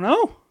like, I don't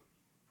know.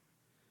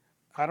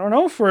 I don't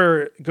know if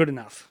we're good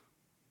enough.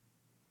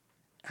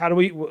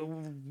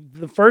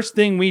 The first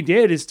thing we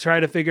did is try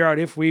to figure out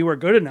if we were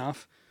good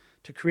enough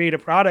to create a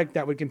product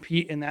that would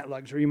compete in that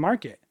luxury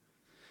market.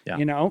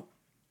 Yeah.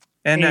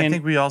 And I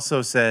think we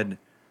also said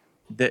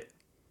that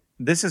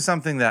this is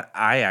something that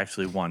I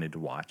actually wanted to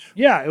watch.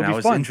 Yeah, it would be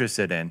fun. I was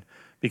interested in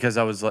because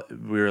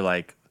we were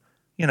like,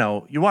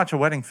 you watch a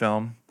wedding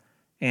film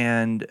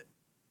and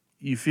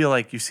you feel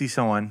like you see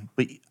someone,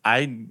 but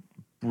I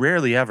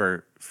rarely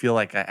ever feel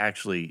like I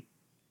actually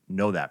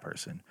know that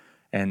person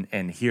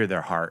and hear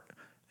their heart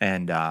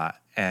and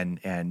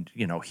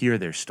hear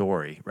their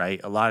story,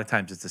 right? A lot of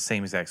times it's the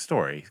same exact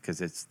story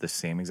because it's the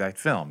same exact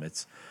film.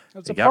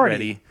 They got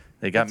ready,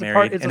 they got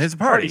married, and it's a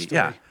party.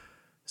 Yeah.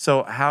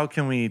 So how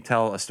can we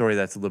tell a story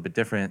that's a little bit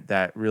different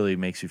that really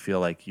makes you feel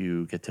like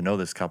you get to know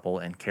this couple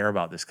and care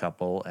about this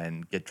couple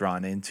and get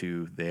drawn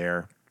into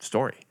their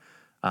story?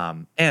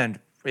 At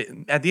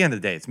the end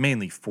of the day, it's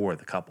mainly for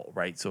the couple,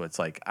 right? So it's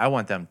like I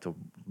want them to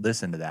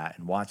listen to that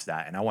and watch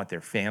that, and I want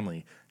their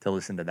family to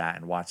listen to that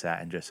and watch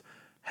that and just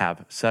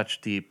have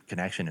such deep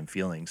connection and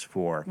feelings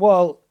for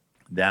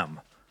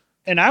them.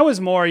 And I was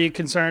more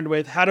concerned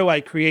with how do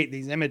I create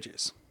these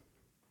images?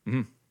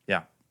 Mm-hmm.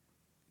 Yeah.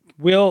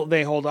 Will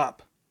they hold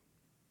up?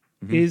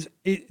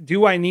 Mm-hmm.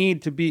 Do I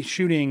need to be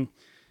shooting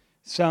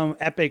some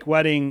epic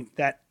wedding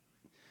that,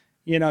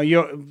 I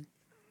don't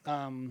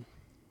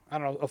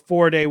know, a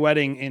 4-day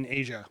wedding in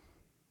Asia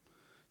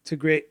to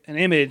create an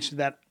image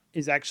that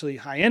is actually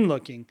high-end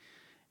looking?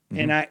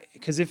 Mm-hmm. And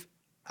because if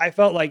I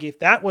felt like if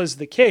that was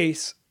the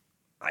case,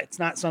 it's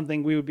not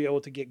something we would be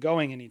able to get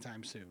going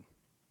anytime soon.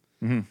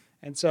 Mm-hmm.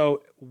 And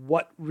so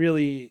what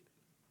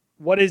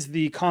is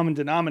the common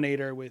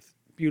denominator with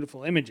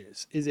beautiful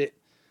images? Is it,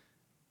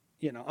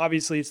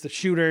 obviously it's the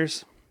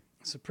shooters,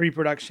 it's the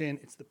pre-production,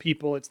 it's the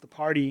people, it's the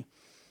party,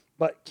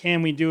 but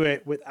can we do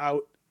it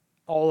without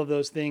all of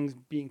those things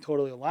being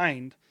totally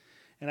aligned?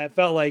 And I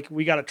felt like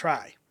we got to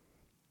try.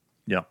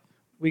 Yeah.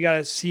 We got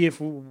to see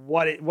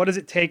what does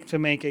it take to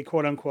make a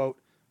quote unquote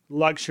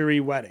luxury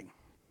wedding?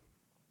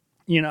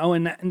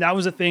 And that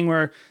was a thing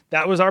where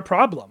that was our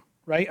problem,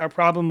 right? Our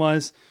problem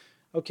was,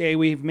 okay,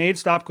 we've made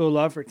Stop Go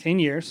Love for 10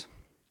 years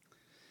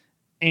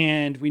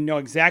and we know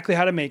exactly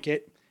how to make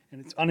it,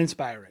 and it's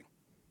uninspiring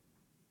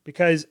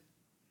because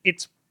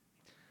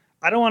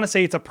I don't want to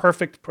say it's a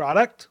perfect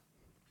product,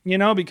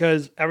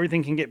 because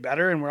everything can get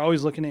better and we're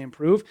always looking to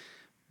improve,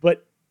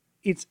 but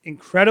it's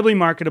incredibly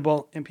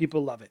marketable and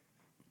people love it.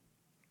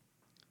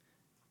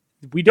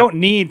 We don't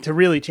need to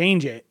really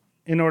change it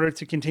in order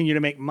to continue to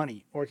make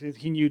money or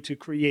continue to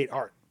create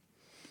art.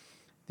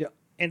 Yeah.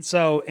 And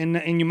so,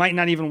 and you might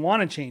not even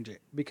want to change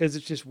it because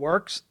it just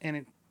works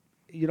and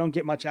you don't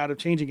get much out of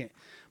changing it.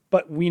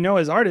 But we know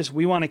as artists,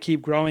 we want to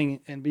keep growing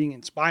and being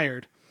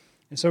inspired.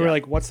 And so we're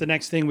like, what's the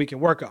next thing we can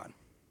work on?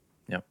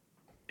 Yep.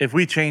 If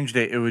we changed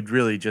it, it would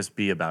really just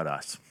be about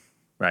us,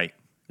 right?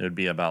 It would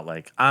be about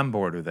like, I'm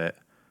bored with it.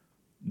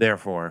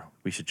 Therefore,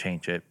 we should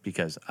change it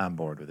because I'm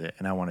bored with it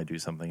and I want to do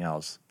something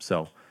else.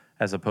 So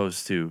as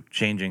opposed to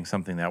changing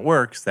something that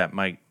works that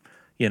might,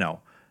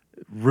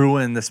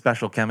 ruin the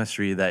special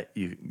chemistry that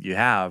you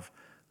have,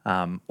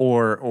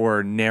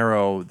 or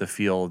narrow the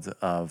field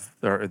of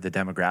or the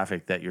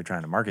demographic that you're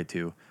trying to market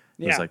to.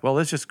 It was Yeah. like, well,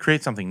 let's just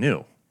create something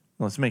new.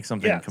 Let's make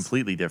something Yes.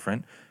 completely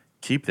different.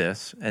 Keep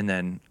this, and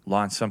then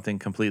launch something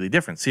completely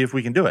different. See if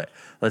we can do it.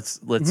 Let's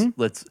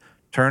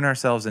turn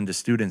ourselves into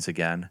students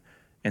again,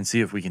 and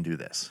see if we can do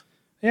this.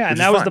 Yeah, Which and is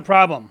that was fun. the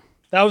problem.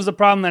 That was the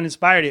problem that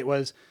inspired it.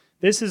 Was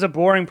this is a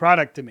boring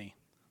product to me,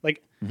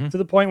 like to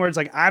the point where it's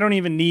like I don't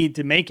even need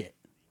to make it.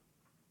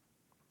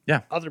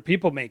 Yeah. Other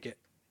people make it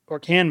or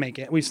can make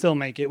it. We still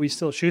make it. We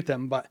still shoot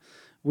them, but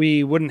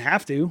we wouldn't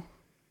have to.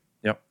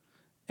 Yep.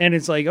 And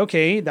it's like,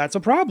 okay, that's a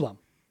problem.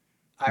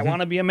 I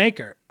want to be a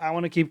maker. I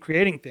want to keep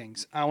creating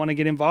things. I want to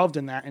get involved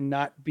in that and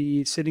not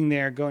be sitting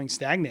there going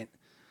stagnant.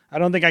 I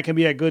don't think I can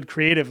be a good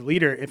creative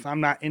leader if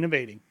I'm not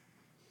innovating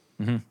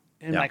in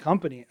my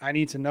company. I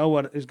need to know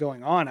what is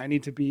going on. I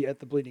need to be at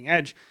the bleeding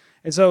edge.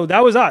 And so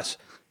that was us.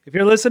 If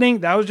you're listening,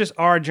 that was just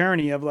our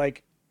journey of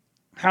like,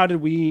 how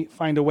did we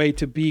find a way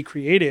to be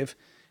creative?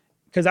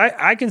 Because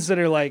I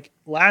consider like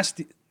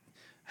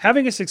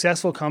having a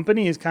successful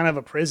company is kind of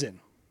a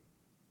prison.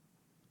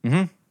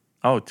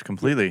 Oh, it's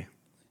completely.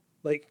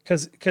 Like,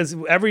 because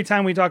every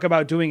time we talk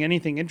about doing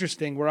anything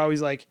interesting, we're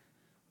always like,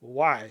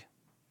 why?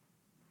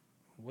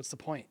 What's the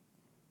point?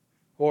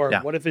 Or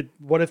Yeah. what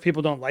if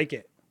people don't like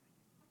it?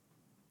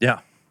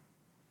 Yeah.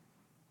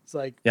 It's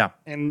like, Yeah.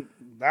 and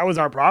that was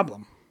our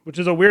problem, which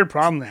is a weird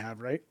problem to have,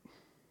 right?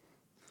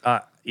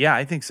 Yeah,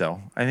 I think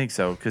so.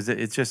 Because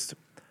it's just,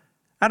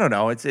 I don't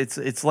know.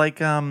 It's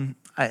like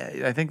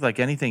I think like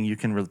anything you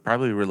can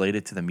probably relate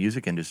it to the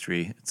music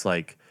industry. It's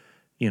like,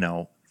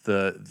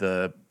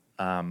 the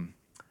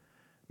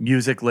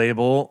music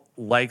label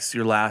likes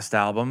your last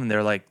album and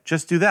they're like,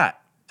 just do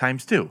that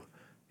times 2,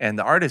 and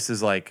the artist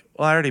is like,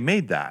 well, I already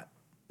made that.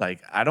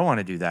 Like, I don't want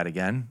to do that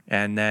again.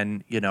 And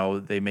then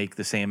they make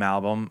the same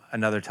album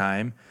another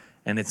time,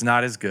 and it's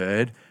not as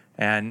good,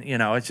 and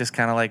it's just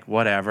kind of like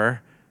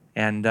whatever.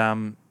 And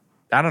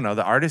I don't know.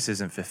 The artist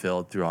isn't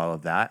fulfilled through all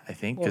of that, I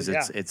think, because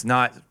it's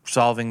not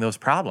solving those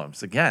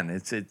problems. Again,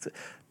 it's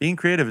being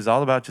creative is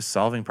all about just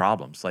solving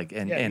problems, like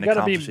and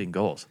accomplishing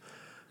goals.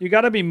 You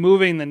got to be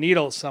moving the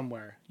needle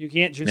somewhere. You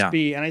can't just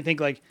be. And I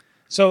think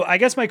so. I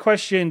guess my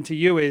question to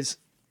you is,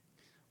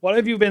 what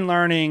have you been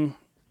learning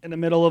in the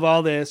middle of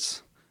all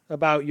this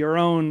about your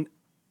own?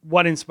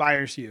 What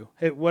inspires you?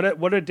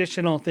 What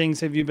additional things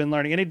have you been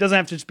learning? And it doesn't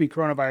have to just be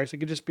coronavirus. It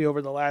could just be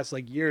over the last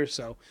year or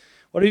so.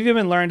 What have you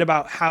been learned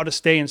about how to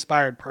stay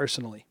inspired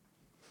personally?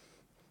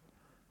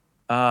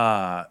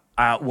 Well,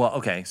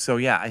 okay. So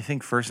yeah, I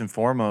think first and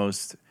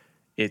foremost,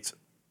 it's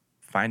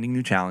finding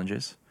new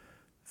challenges,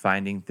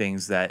 finding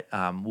things that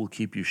will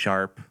keep you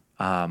sharp.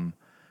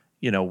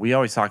 We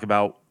always talk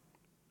about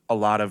a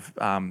lot of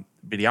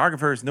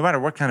videographers, no matter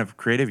what kind of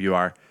creative you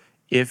are,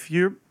 if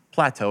you're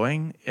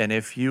plateauing and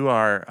if you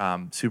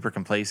are super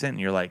complacent and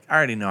you're like, I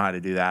already know how to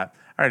do that.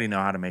 I already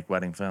know how to make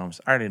wedding films.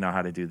 I already know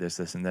how to do this,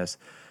 this, and this.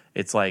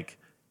 It's like,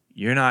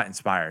 you're not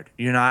inspired.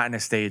 You're not in a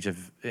stage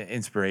of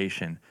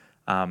inspiration.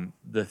 But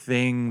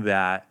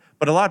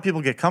a lot of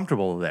people get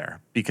comfortable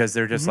there because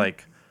they're just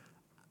like,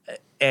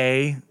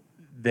 they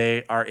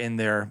are in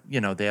their,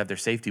 they have their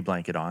safety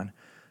blanket on,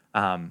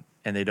 and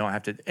they don't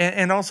have to.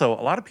 And also,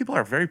 a lot of people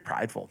are very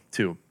prideful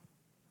too.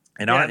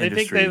 In our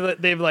industry, think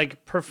they've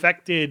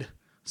perfected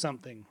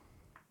something.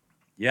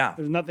 Yeah,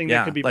 there's nothing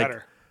that could be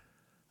better.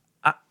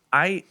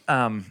 I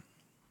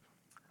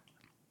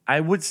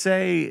would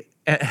say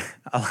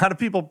a lot of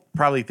people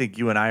probably think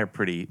you and I are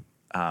pretty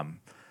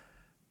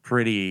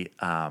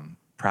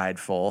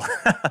prideful,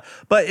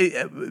 but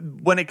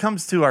when it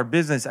comes to our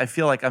business, I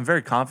feel like I'm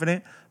very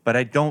confident, but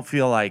I don't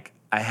feel like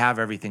I have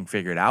everything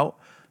figured out.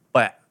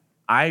 But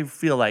I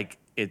feel like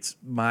it's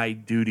my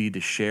duty to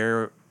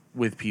share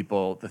with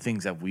people the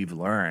things that we've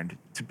learned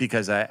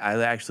because I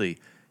actually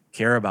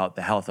care about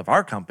the health of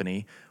our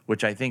company,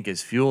 which I think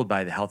is fueled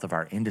by the health of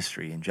our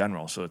industry in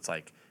general. So it's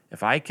like,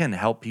 if I can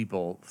help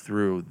people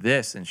through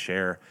this and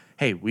share,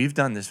 hey, we've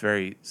done this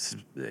very,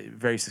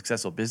 very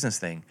successful business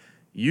thing,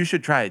 you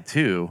should try it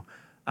too.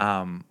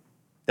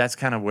 That's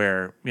kind of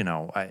where,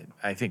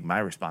 I think my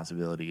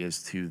responsibility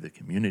is to the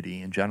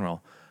community in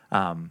general.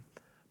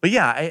 But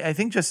yeah, I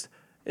think just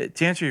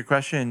to answer your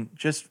question,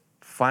 just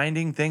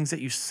finding things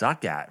that you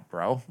suck at,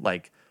 bro.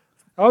 Like,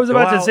 I was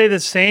about to say the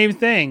same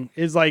thing.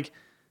 Is like,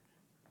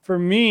 for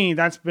me,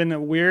 that's been a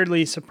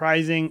weirdly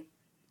surprising,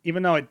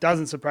 even though it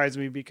doesn't surprise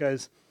me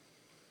because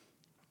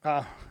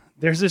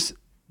there's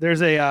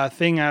a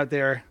thing out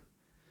there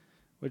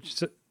which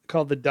is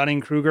called the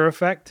Dunning-Kruger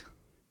effect.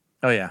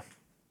 Oh yeah,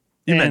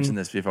 you mentioned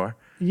this before.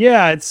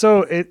 Yeah,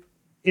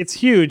 it's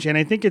huge, and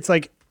I think it's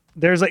like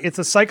it's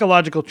a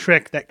psychological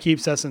trick that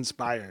keeps us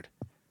inspired,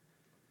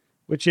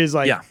 which is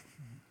like,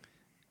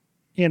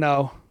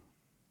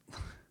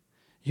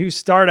 you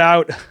start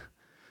out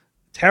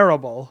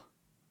terrible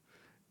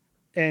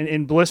and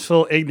in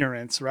blissful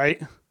ignorance,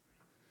 right?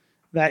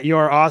 That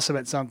you're awesome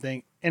at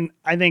something. And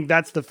I think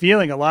that's the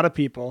feeling a lot of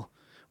people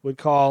would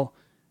call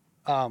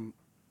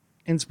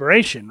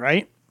inspiration,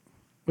 right?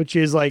 Which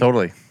is like,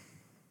 totally.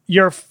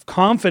 your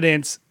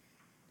confidence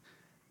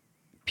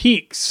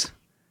peaks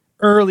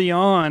early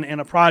on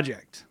in a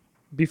project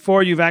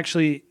before you've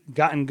actually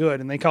gotten good.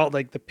 And they call it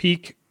like the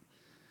peak.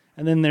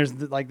 And then there's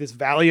like this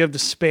valley of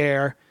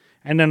despair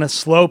and then a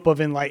slope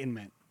of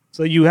enlightenment.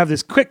 So you have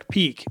this quick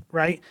peak,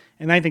 right?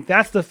 And I think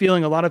that's the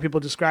feeling a lot of people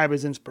describe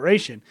as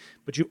inspiration.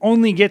 But you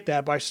only get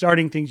that by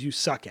starting things you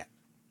suck at.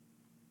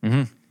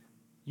 Mm-hmm.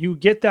 You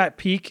get that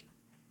peak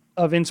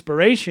of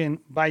inspiration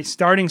by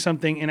starting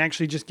something and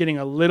actually just getting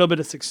a little bit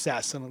of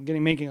success and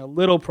making a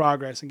little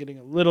progress and getting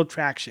a little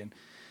traction.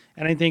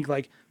 And I think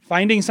like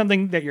finding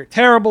something that you're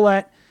terrible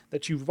at,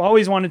 that you've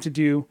always wanted to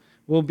do,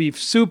 will be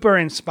super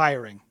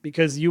inspiring,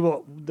 because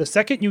the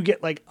second you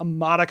get like a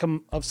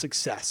modicum of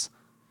success,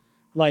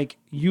 like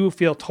you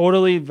feel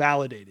totally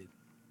validated.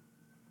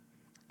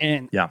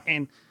 And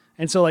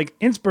so like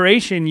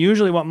inspiration,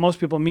 usually what most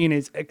people mean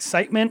is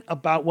excitement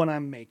about what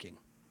I'm making.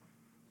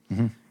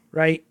 Mm-hmm.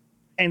 Right.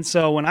 And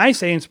so when I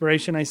say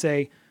inspiration, I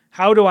say,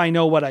 how do I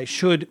know what I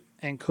should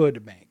and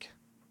could make?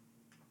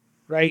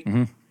 Right.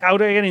 Mm-hmm. How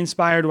do I get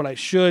inspired what I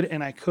should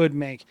and I could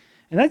make?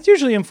 And that's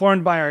usually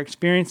informed by our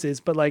experiences.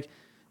 But like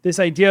this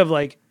idea of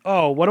like,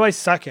 oh, what do I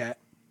suck at?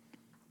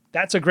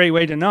 That's a great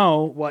way to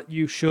know what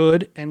you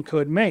should and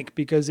could make,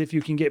 because if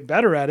you can get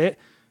better at it,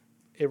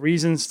 it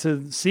reasons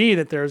to see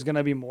that there's going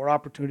to be more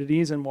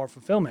opportunities and more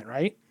fulfillment,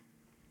 right?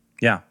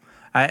 Yeah.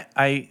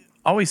 I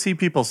always see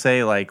people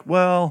say like,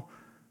 well,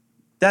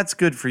 that's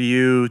good for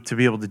you to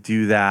be able to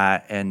do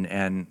that.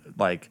 And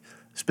like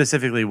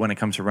specifically when it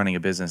comes to running a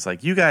business,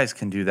 like you guys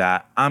can do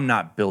that. I'm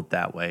not built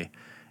that way.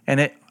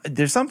 And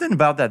there's something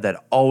about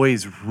that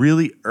always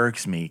really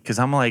irks me, because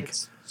I'm like,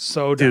 it's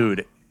so dumb.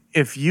 Dude,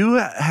 if you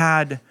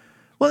had,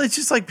 well, it's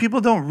just like people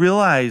don't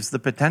realize the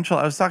potential.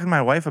 I was talking to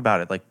my wife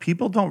about it. Like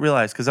people don't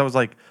realize, because I was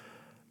like,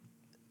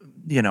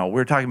 we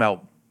were talking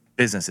about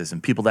businesses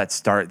and people that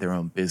start their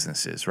own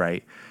businesses,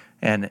 right?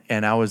 And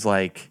I was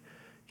like,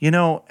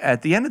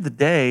 at the end of the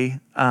day,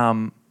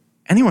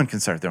 anyone can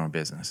start their own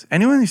business.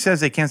 Anyone who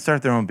says they can't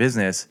start their own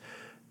business,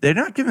 they're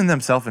not giving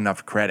themselves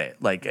enough credit.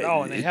 Like,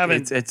 no, they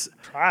haven't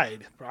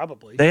tried,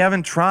 probably. They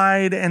haven't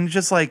tried, and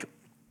just like,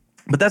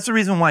 but that's the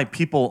reason why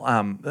people,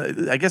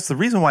 I guess the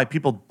reason why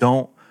people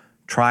don't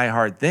try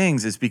hard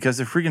things is because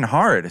they're freaking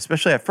hard,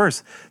 especially at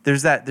first.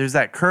 There's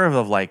that curve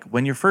of like,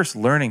 when you're first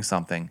learning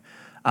something,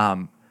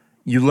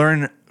 you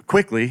learn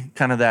quickly,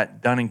 kind of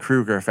that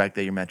Dunning-Kruger effect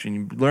that you mentioned.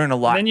 You learn a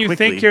lot quickly. And you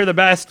quickly, think you're the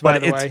best, by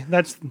the way.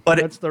 That's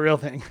the real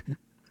thing.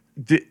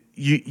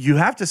 You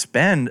have to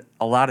spend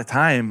a lot of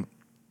time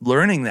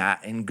learning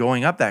that and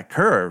going up that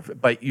curve,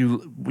 but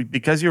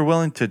because you're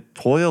willing to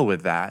toil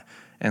with that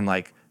and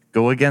like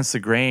go against the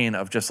grain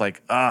of just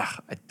like, I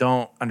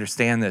don't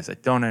understand this.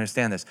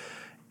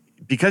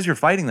 Because you're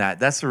fighting that,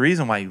 that's the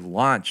reason why you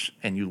launch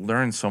and you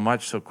learn so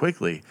much so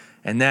quickly.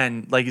 And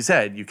then, like you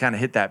said, you kind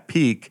of hit that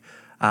peak.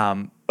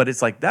 But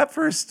it's like that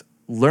first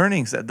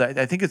learning.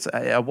 I think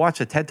I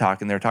watched a TED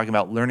Talk and they were talking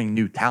about learning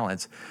new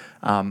talents.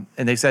 And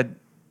they said,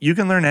 you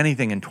can learn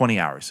anything in 20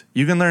 hours.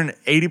 You can learn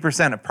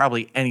 80% of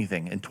probably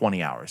anything in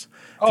 20 hours.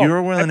 If you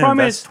were willing to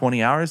invest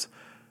 20 hours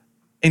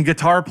in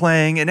guitar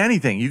playing and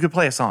anything, you could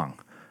play a song.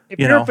 If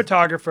you're a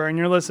photographer and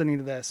you're listening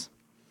to this,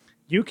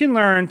 you can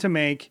learn to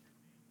make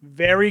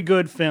very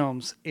good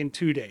films in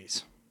 2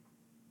 days.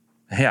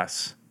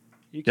 Yes.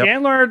 You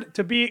can't learn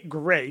to be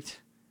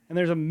great, and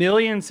there's a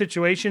million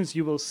situations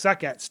you will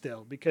suck at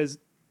still, because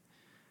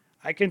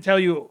I can tell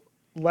you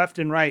left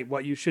and right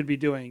what you should be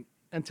doing.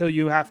 Until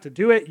you have to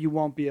do it, you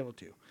won't be able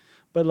to.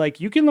 But like,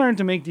 you can learn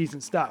to make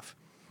decent stuff,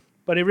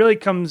 but it really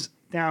comes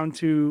down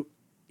to,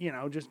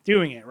 just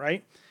doing it,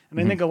 right? And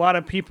I think a lot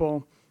of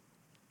people,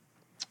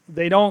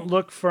 they don't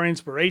look for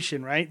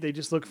inspiration, right? They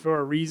just look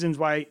for reasons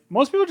why.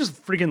 Most people are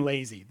just freaking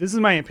lazy. This is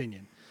my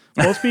opinion.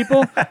 Most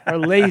people are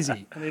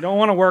lazy and they don't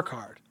want to work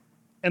hard.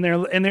 And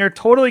they're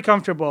totally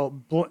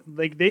comfortable.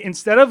 Like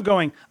instead of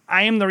going,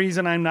 I am the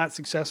reason I'm not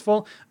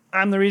successful,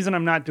 I'm the reason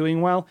I'm not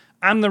doing well,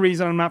 I'm the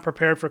reason I'm not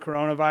prepared for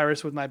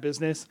coronavirus with my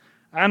business,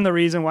 I'm the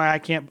reason why I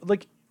can't,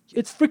 like,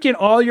 it's freaking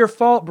all your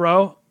fault,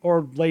 bro,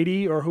 or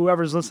lady, or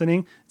whoever's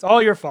listening. It's all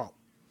your fault.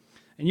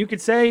 And you could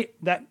say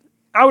that.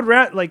 I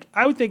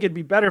would think it'd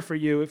be better for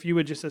you if you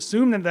would just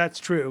assume that that's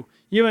true,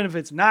 even if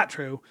it's not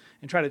true,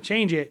 and try to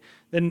change it,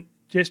 than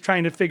just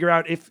trying to figure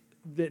out if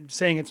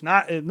saying it's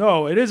not.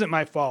 No, it isn't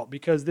my fault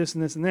because this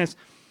and this and this.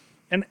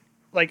 And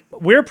like,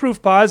 we're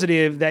proof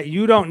positive that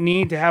you don't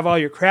need to have all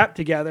your crap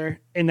together,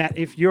 and that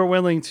if you're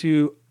willing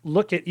to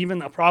look at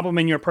even a problem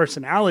in your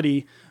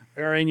personality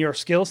or in your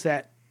skill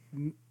set,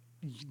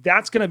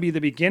 that's going to be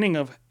the beginning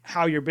of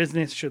how your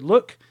business should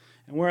look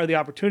and where are the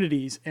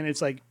opportunities. And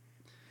it's like,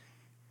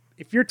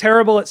 if you're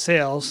terrible at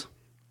sales,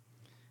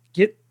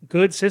 get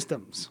good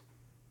systems.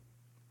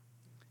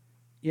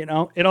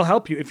 It'll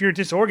help you. If you're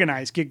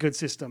disorganized, get good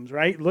systems,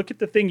 right? Look at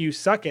the thing you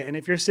suck at. And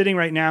if you're sitting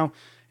right now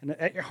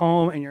at your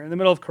home and you're in the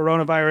middle of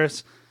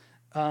coronavirus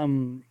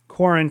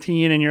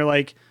quarantine and you're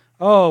like,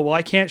 oh, well,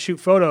 I can't shoot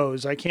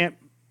photos. I can't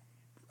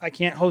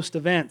host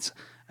events.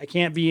 I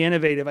can't be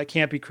innovative. I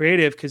can't be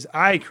creative because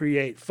I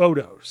create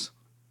photos.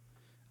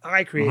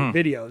 I create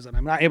videos and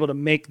I'm not able to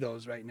make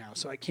those right now.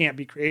 So I can't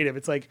be creative.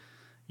 It's like,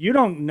 you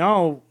don't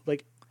know,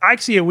 like I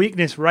see a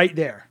weakness right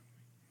there.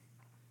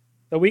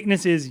 The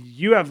weakness is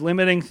you have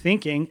limiting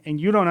thinking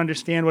and you don't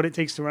understand what it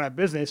takes to run a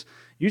business.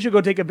 You should go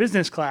take a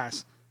business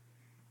class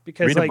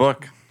because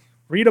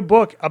read a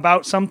book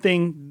about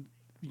something.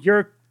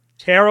 Your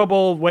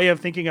terrible way of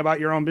thinking about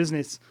your own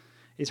business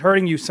is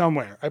hurting you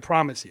somewhere. I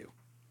promise you.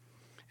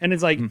 And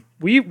it's like,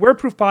 we're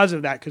proof positive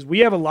of that because we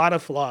have a lot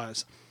of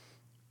flaws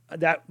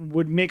that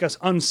would make us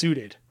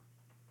unsuited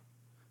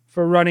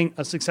for running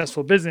a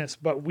successful business.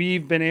 But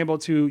we've been able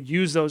to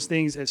use those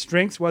things as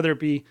strengths, whether it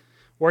be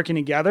working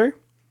together,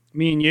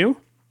 me and you.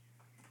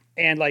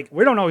 And like,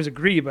 we don't always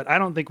agree, but I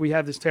don't think we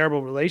have this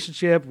terrible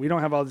relationship. We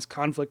don't have all this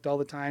conflict all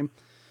the time.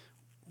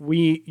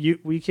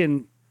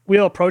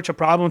 We'll approach a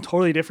problem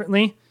totally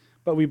differently,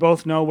 but we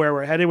both know where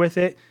we're headed with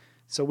it.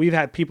 So we've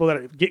had people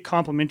that get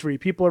complimentary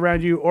people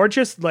around you, or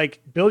just like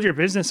build your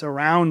business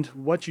around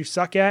what you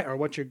suck at or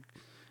what you're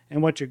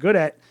good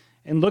at,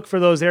 and look for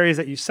those areas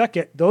that you suck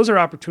at. Those are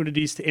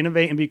opportunities to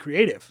innovate and be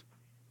creative.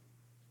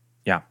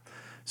 Yeah.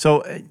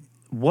 So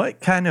what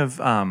kind of,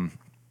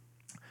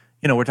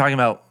 we're talking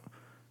about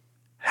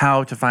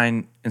how to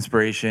find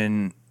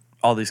inspiration,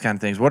 all these kind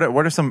of things. What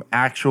are some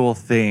actual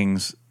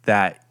things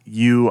that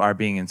you are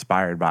being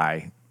inspired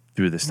by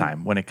through this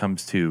time when it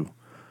comes to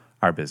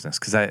our business?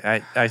 Because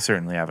I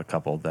certainly have a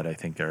couple that I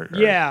think are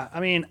I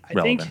mean, I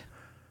relevant. think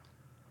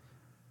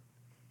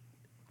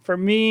for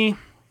me,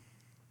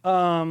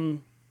 I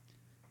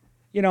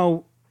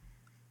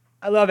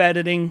love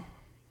editing.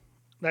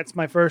 That's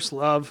my first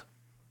love.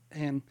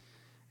 And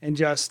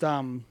just,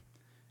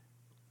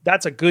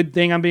 that's a good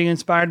thing I'm being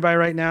inspired by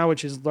right now,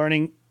 which is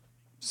learning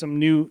some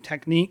new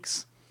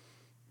techniques,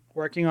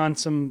 working on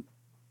some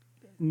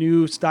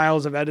new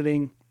styles of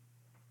editing,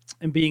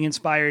 and being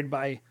inspired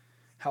by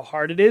how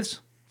hard it is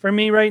for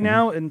me right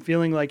now, and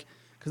feeling like,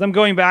 because I'm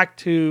going back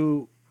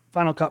to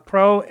Final Cut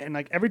Pro, and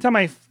like every time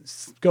I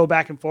go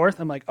back and forth,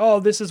 I'm like,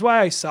 oh, this is why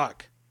I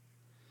suck.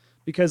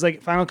 Because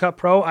like Final Cut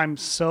Pro, I'm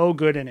so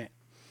good in it,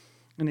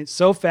 and it's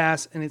so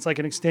fast, and it's like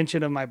an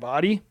extension of my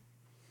body.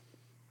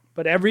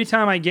 But every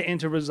time I get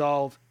into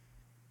Resolve,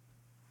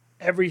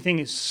 everything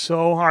is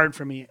so hard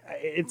for me.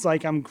 It's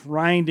like I'm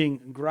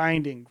grinding.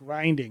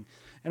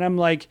 And I'm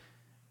like,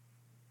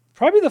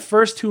 probably the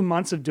first 2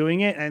 months of doing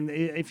it, and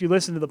if you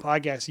listen to the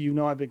podcast, you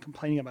know I've been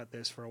complaining about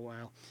this for a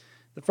while.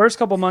 The first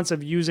couple months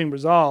of using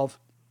Resolve,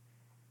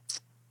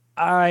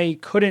 I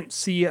couldn't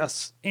see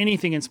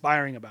anything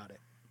inspiring about it.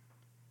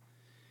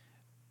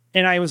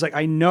 And I was like,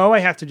 I know I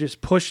have to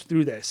just push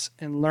through this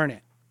and learn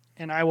it.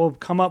 And I will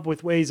come up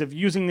with ways of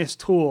using this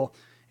tool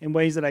in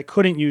ways that I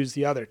couldn't use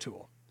the other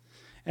tool.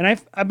 And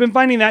I've been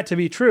finding that to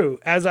be true.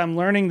 As I'm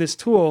learning this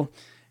tool,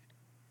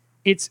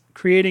 it's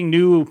creating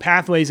new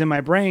pathways in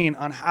my brain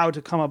on how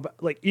to come up,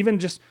 like even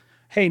just,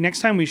 hey, next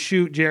time we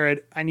shoot,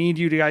 Jared, I need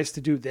you guys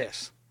to do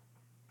this.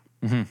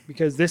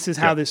 Because this is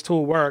how this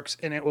tool works,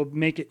 and it will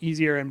make it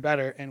easier and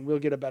better, and we'll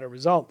get a better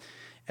result.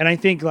 And I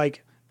think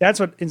like that's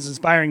what is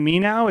inspiring me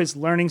now, is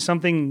learning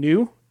something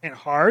new and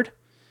hard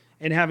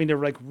and having to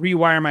like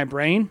rewire my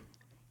brain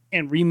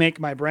and remake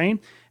my brain.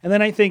 And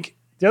then I think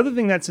the other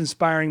thing that's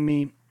inspiring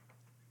me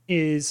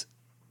is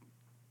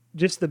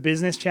just the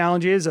business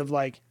challenges of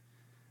like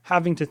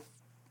having to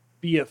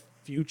be a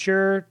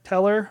future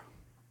teller,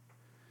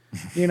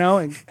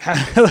 and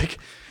like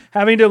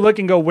having to look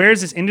and go,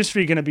 where's this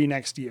industry going to be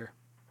next year?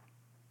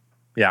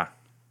 Yeah.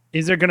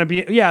 Is there going to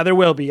be? Yeah, there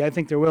will be. I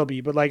think there will be.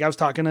 But like I was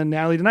talking to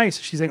Natalie Denice,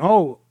 she's saying,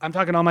 oh, I'm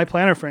talking to all my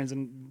planner friends.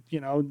 And,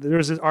 there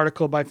was this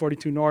article by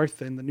 42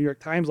 North in the New York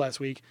Times last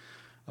week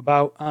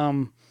about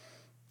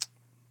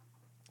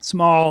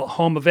small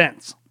home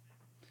events.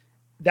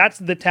 That's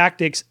the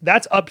tactics.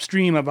 That's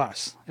upstream of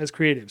us as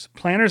creatives.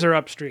 Planners are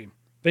upstream.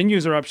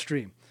 Venues are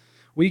upstream.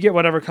 We get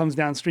whatever comes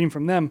downstream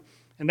from them.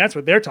 And that's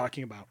what they're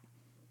talking about.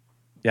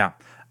 Yeah.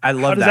 I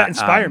love that. How does that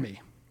inspire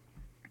me?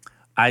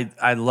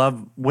 I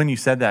love when you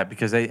said that,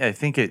 because I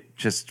think it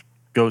just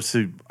goes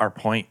to our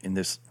point in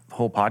this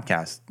whole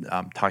podcast,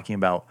 talking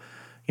about,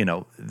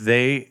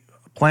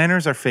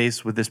 planners are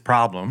faced with this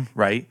problem,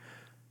 right?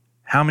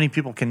 How many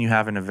people can you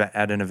have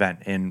at an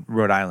event in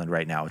Rhode Island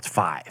right now? It's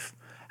 5.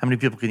 How many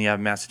people can you have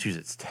in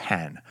Massachusetts?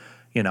 10.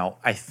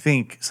 I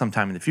think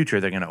sometime in the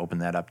future, they're going to open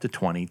that up to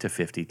 20 to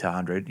 50 to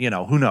 100.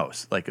 Who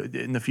knows? Like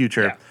in the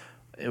future,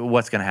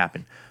 what's going to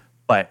happen?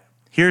 But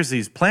here's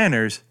these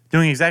planners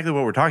doing exactly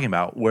what we're talking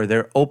about, where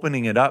they're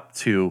opening it up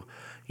to,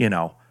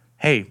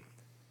 hey,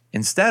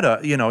 instead of,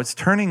 it's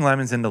turning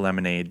lemons into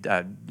lemonade.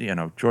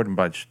 Jordan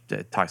Budge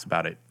talks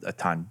about it a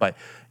ton. But,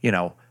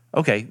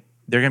 okay,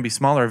 they're going to be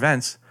smaller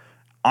events.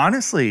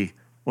 Honestly,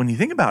 when you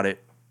think about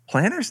it,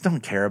 planners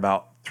don't care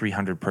about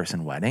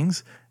 300-person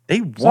weddings. They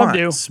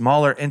want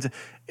smaller.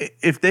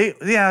 If they,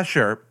 yeah,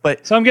 sure.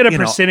 But some get a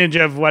percentage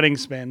of wedding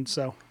spend.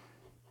 So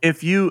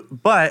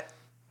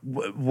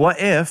what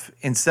if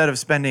instead of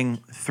spending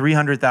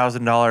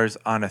 $300,000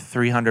 on a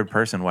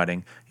 300-person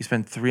wedding, you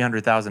spend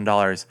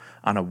 $300,000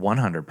 on a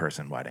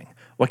 100-person wedding?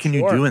 What can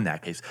you do in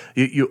that case?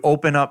 You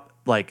open up,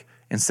 like,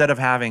 instead of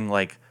having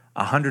like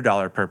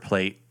 $100 per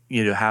plate,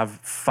 have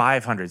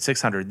 $500,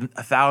 $600,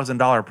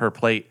 $1,000 per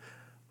plate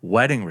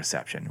wedding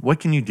reception. What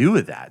can you do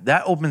with that?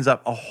 That opens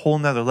up a whole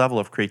nother level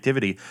of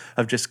creativity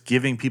of just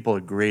giving people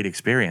a great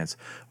experience,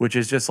 which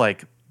is just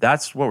like,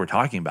 that's what we're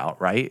talking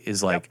about, right?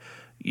 Is like,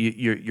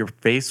 you're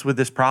faced with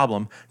this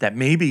problem that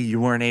maybe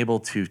you weren't able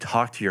to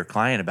talk to your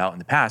client about in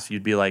the past.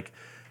 You'd be like,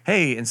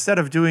 hey, instead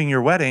of doing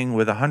your wedding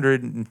with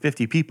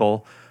 150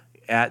 people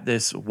at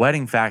this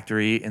wedding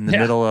factory in the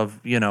middle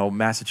of,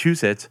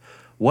 Massachusetts,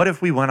 what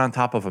if we went on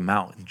top of a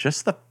mountain,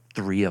 just the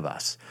three of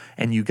us,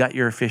 and you got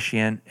your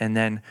officiant, and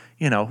then,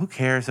 who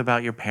cares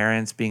about your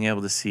parents being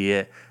able to see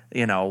it?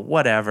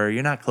 Whatever.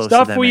 You're not close to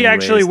them Stuff we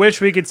anyways. actually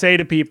wish we could say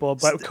to people,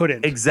 but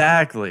couldn't.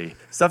 Exactly.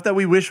 Stuff that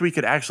we wish we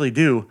could actually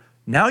do.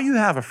 Now you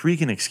have a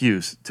freaking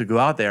excuse to go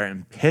out there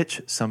and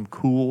pitch some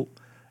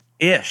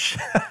cool-ish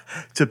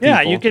to people.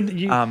 Yeah, you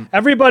can.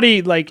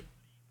 Everybody, like,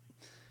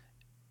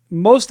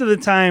 most of the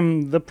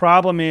time, the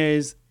problem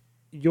is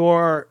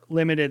your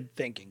limited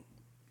thinking.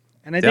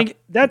 And I think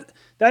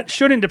that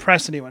shouldn't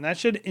depress anyone. That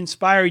should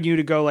inspire you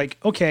to go like,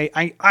 okay,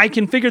 I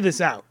can figure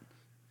this out.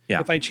 Yeah.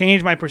 If I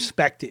change my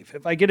perspective,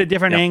 if I get a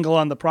different angle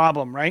on the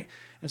problem, right?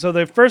 And so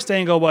the first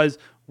angle was,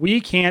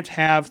 we can't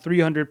have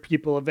 300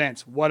 people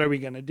events. What are we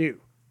going to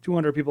do?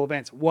 200 people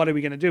events. What are we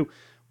going to do?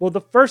 Well,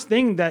 the first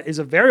thing that is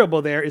a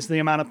variable there is the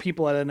amount of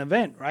people at an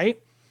event, right?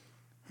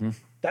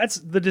 That's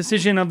the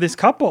decision of this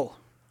couple.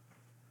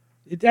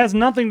 It has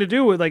nothing to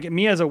do with like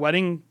me as a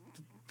wedding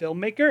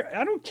filmmaker.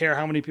 I don't care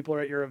how many people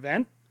are at your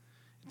event.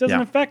 It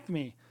doesn't affect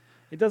me.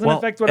 It doesn't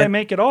affect what I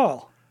make at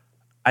all.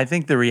 I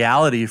think the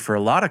reality for a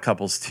lot of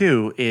couples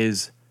too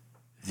is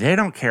they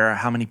don't care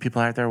how many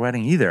people are at their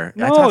wedding either.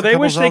 No, they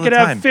wish they could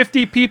have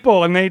 50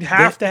 people and they'd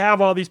have to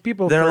have all these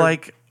people. They're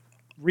like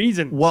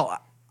reasons. Well,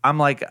 I'm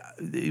like,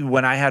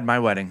 when I had my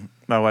wedding,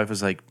 my wife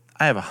was like,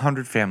 I have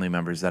 100 family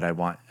members that I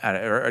want,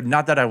 or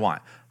not that I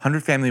want,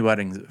 100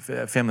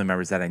 family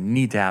members that I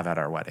need to have at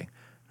our wedding.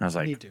 And I was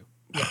like, need to.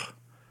 Yeah.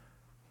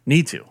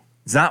 Need to.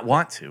 It's not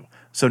want to.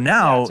 So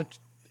now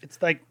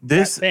it's like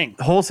this thing.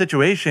 Whole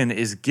situation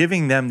is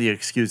giving them the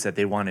excuse that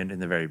they wanted in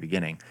the very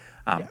beginning.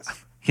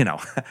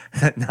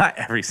 Not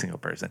every single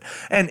person.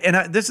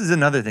 And this is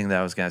another thing that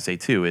I was going to say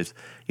too is,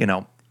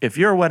 if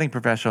you're a wedding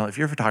professional, if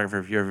you're a photographer,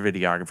 if you're a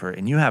videographer,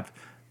 and you have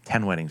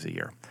 10 weddings a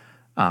year,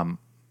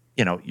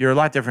 you're a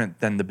lot different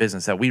than the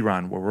business that we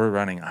run, where we're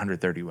running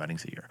 130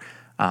 weddings a year.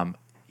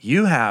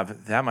 You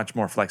have that much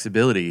more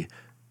flexibility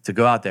to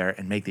go out there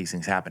and make these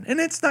things happen. And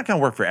it's not going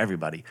to work for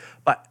everybody,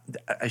 but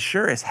I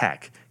sure as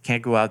heck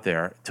can't go out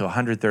there to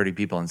 130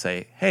 people and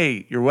say,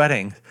 hey, your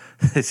wedding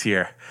this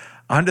year,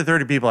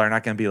 130 people are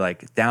not going to be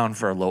like down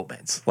for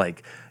elopements.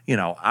 Like,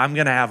 I'm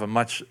going to have a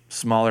much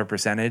smaller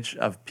percentage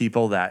of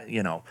people that,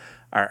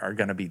 are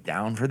going to be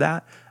down for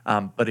that.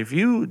 But if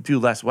you do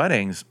less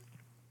weddings,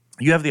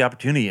 you have the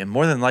opportunity, and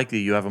more than likely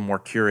you have a more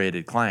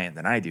curated client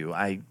than I do.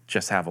 I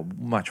just have a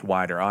much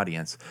wider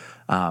audience.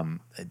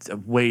 It's a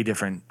way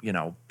different,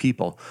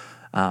 people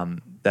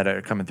that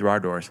are coming through our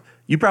doors.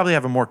 You probably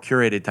have a more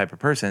curated type of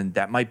person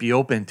that might be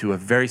open to a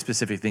very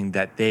specific thing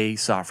that they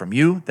saw from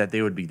you that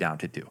they would be down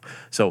to do.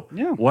 So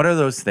what are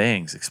those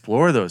things?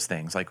 Explore those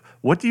things. Like,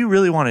 what do you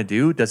really want to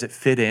do? Does it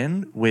fit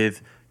in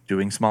with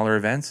doing smaller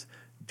events,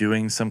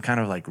 doing some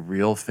kind of like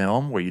real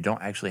film where you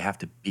don't actually have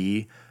to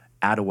be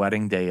at a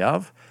wedding day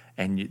of?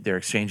 And they're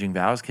exchanging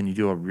vows. Can you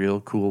do a real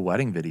cool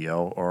wedding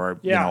video or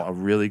a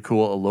really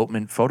cool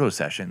elopement photo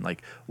session?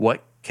 Like,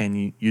 what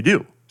can you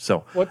do?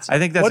 So I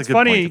think that's a good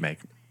point to make.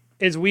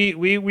 Is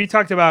we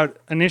talked about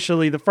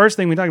initially, the first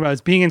thing we talked about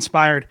is being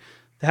inspired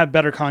to have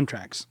better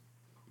contracts.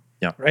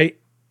 Yeah. Right?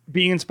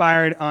 Being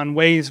inspired on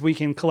ways we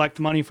can collect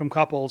money from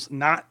couples,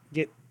 not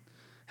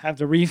have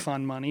to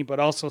refund money, but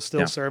also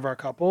still serve our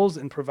couples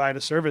and provide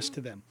a service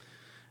to them.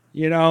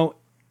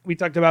 We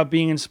talked about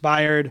being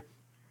inspired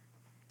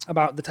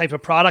about the type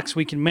of products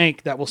we can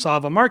make that will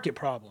solve a market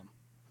problem,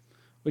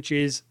 which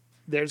is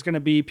there's going to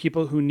be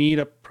people who need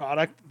a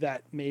product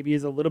that maybe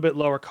is a little bit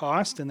lower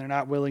cost and they're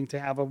not willing to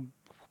have a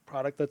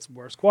product that's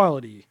worse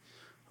quality.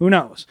 Who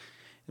knows?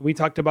 We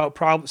talked about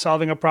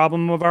solving a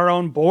problem of our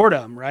own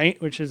boredom,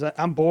 right? Which is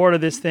I'm bored of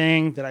this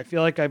thing that I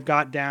feel like I've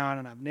got down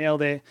and I've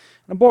nailed it.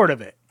 And I'm bored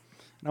of it.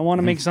 And I want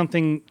to make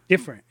something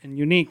different and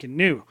unique and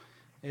new.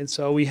 And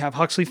so we have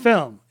Huxley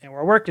Film and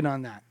we're working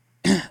on that.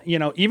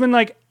 Even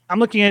like I'm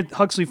looking at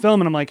Huxley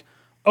Film and I'm like,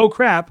 oh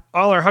crap,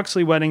 all our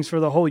Huxley weddings for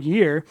the whole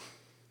year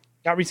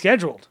got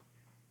rescheduled.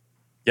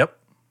 Yep.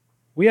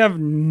 We have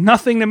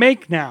nothing to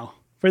make now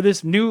for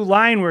this new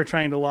line we're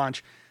trying to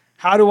launch.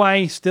 How do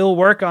I still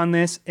work on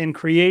this and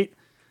create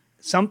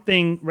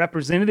something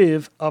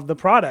representative of the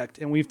product?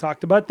 And we've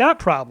talked about that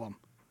problem.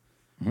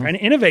 Trying to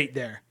innovate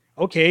there.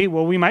 Okay,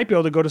 well, we might be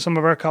able to go to some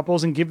of our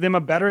couples and give them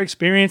a better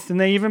experience than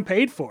they even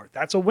paid for.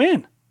 That's a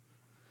win.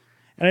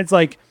 And it's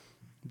like,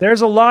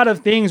 there's a lot of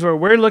things where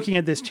we're looking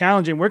at this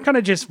challenge and we're kind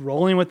of just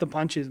rolling with the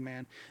punches,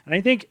 man. And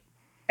I think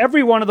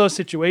every one of those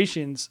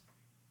situations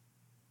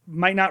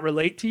might not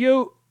relate to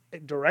you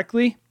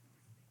directly,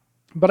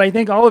 but I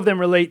think all of them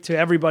relate to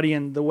everybody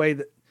in the way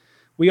that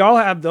we all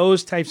have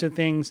those types of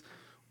things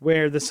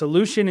where the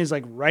solution is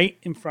like right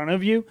in front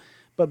of you,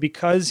 but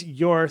because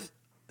your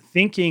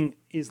thinking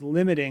is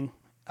limiting,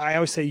 I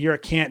always say you're a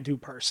can't do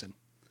person.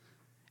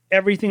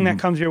 Everything that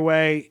comes your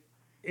way,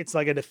 it's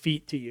like a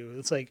defeat to you.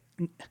 It's like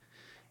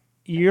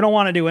you don't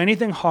want to do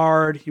anything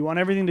hard. You want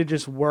everything to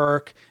just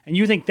work, and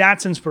you think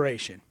that's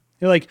inspiration.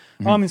 You're like,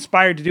 oh, I'm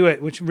inspired to do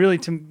it, which really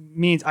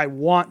means I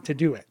want to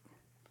do it.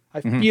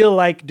 I feel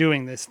like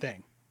doing this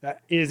thing. That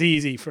is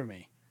easy for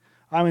me.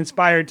 I'm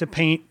inspired to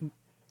paint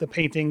the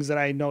paintings that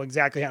I know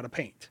exactly how to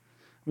paint.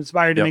 I'm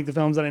inspired to make the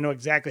films that I know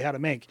exactly how to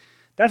make.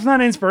 That's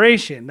not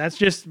inspiration. That's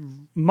just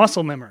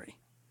muscle memory.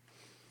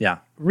 Yeah.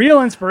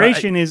 Real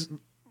inspiration is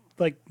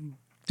like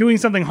doing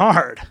something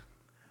hard.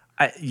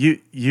 And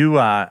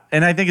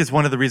I think it's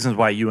one of the reasons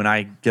why you and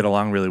I get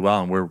along really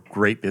well and we're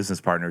great business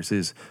partners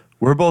is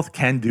we're both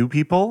can-do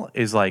people.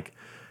 Is like,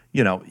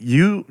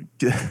 you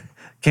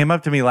came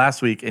up to me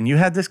last week and you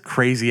had this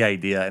crazy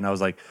idea and I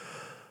was like,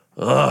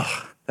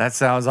 ugh, that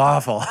sounds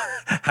awful.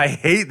 I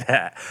hate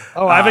that.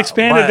 Oh, I've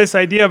expanded this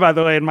idea, by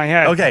the way, in my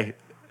head. Okay.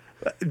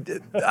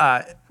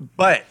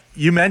 But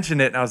you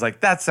mentioned it and I was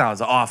like, that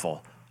sounds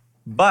awful.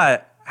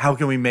 But how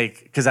can we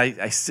because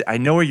I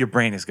know where your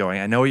brain is going.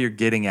 I know what you're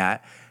getting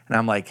at. And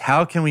I'm like,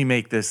 how can we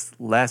make this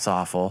less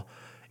awful?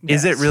 Yes.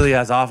 Is it really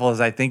as awful as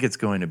I think it's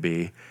going to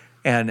be?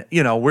 And,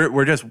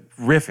 we're just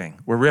riffing.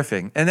 We're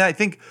riffing. And I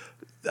think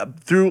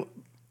through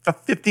a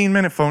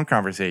 15-minute phone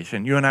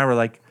conversation, you and I were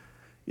like,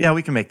 yeah,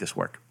 we can make this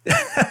work.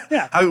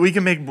 Yeah. We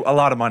can make a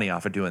lot of money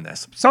off of doing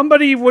this.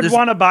 Somebody would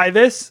want to buy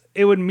this.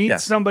 It would meet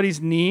somebody's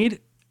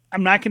need.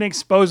 I'm not going to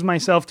expose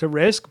myself to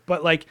risk,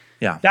 but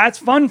that's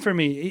fun for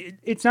me.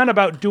 It's not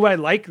about, do I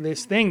like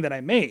this thing that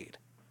I made?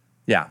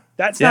 Yeah.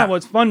 That's not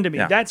what's fun to me.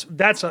 Yeah.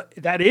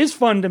 That is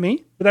fun to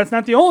me, but that's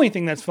not the only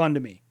thing that's fun to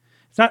me.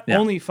 It's not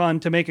only fun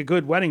to make a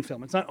good wedding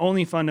film. It's not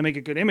only fun to make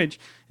a good image.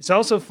 It's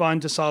also fun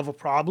to solve a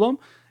problem.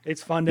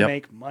 It's fun to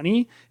make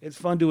money. It's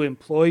fun to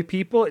employ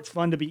people. It's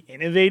fun to be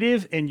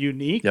innovative and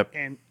unique. Yep.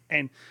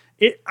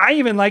 I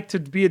even like to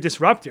be a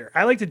disruptor.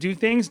 I like to do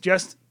things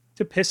just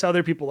to piss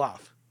other people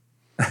off.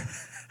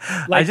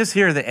 I just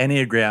hear the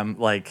Enneagram,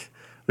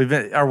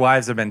 our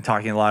wives have been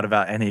talking a lot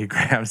about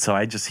Enneagram, so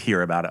I just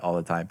hear about it all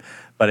the time.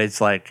 But it's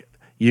like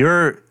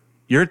you're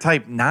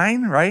type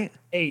 9, right?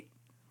 8.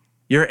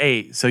 You're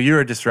 8, so you're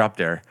a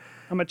disruptor.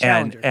 I'm a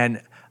challenger.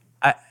 And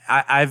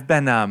I've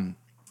been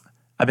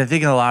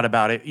thinking a lot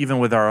about it, even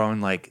with our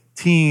own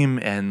team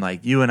and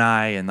you and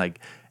I and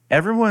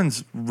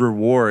everyone's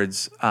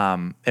rewards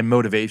and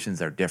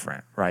motivations are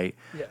different, right?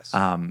 Yes.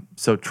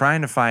 So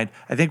trying to find,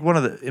 I think one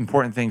of the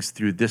important things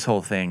through this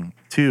whole thing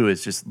too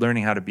is just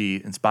learning how to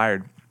be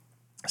inspired.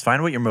 Is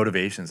find what your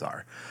motivations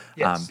are.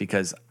 Yes.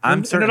 Because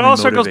I'm certainly and it all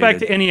circles back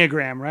motivated. to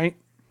Enneagram, right?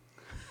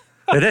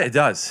 It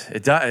does.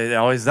 It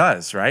always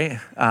does, right?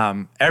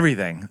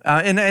 Everything.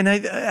 And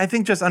I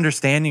think just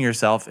understanding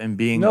yourself and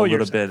being a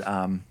little bit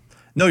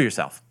know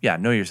yourself. Yeah,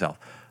 know yourself.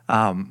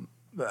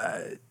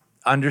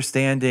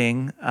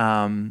 Understanding,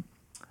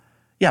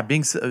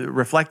 being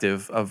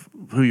reflective of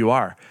who you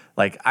are.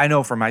 I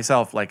know for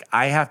myself,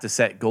 I have to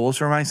set goals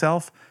for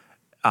myself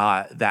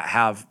that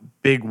have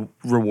big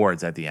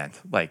rewards at the end.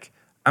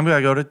 I'm going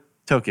to go to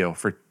Tokyo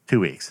for 2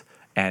 weeks,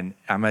 and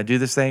I'm going to do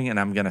this thing, and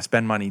I'm going to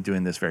spend money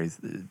doing this very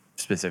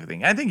specific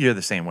thing. I think you're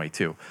the same way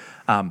too.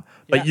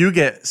 But you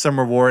get some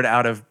reward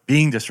out of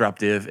being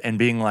disruptive and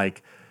being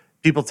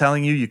people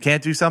telling you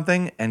can't do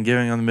something and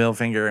giving them the middle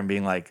finger and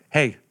being like,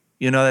 hey,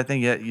 that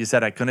thing you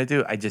said I couldn't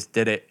do? I just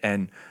did it,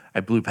 and I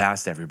blew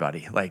past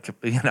everybody.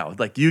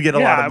 You get a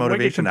lot of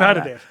motivation out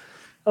of that.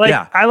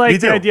 I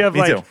like the idea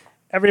of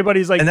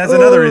everybody's and that's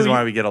another reason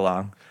why we get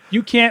along.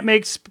 You can't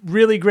make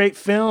really great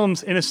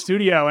films in a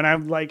studio, and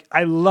I'm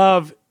I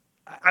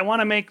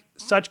want to make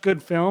such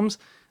good films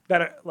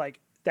that are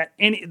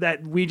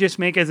that we just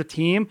make as a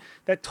team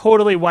that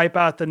totally wipe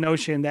out the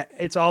notion that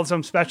it's all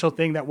some special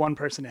thing that one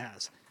person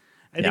has.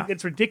 I think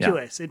it's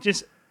ridiculous. Yeah.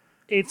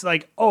 It's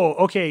oh,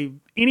 okay,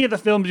 any of the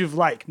films you've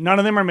liked, none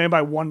of them are made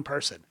by one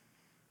person.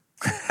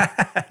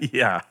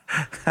 Yeah.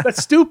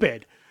 That's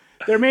stupid.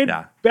 They're made,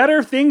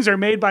 better things are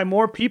made by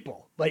more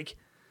people.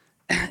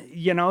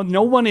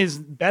 No one is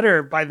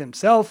better by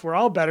themselves. We're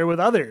all better with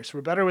others.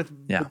 We're better with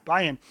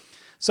buy-in.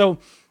 So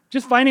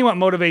just finding what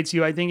motivates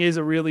you, I think, is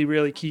a really,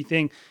 really key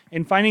thing.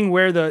 And finding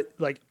where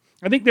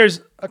I think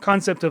there's a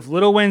concept of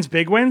little wins,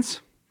 big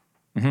wins.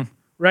 Mm-hmm.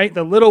 Right?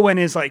 The little win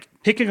is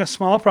picking a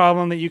small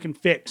problem that you can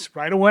fix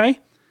right away.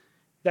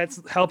 That's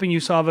helping you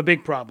solve a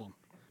big problem.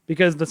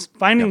 Because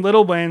finding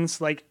little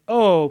wins,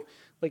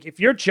 if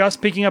you're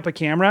just picking up a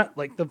camera,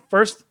 the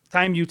first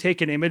time you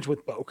take an image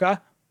with bokeh,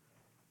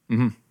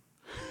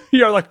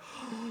 you're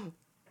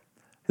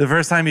the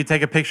first time you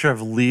take a picture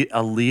of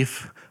a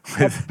leaf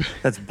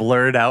that's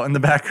blurred out in the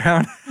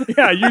background.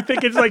 Yeah, you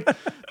think it's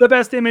the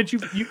best image.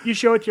 You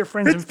show it to your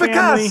friends and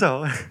family. It's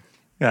Picasso.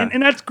 Yeah.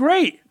 And that's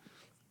great.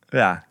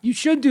 Yeah. You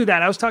should do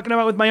that. I was talking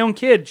about with my own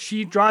kid.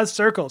 She draws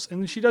circles,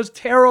 and she does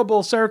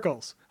terrible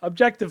circles,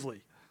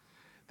 objectively.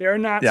 They're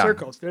not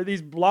circles. They're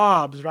these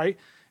blobs, right?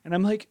 And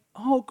I'm like,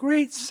 oh,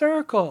 great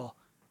circle,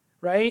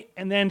 right?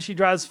 And then she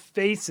draws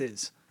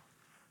faces.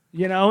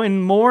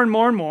 and more and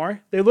more and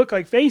more, they look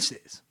like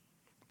faces,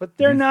 but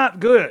they're not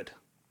good.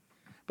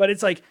 But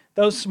it's like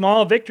those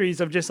small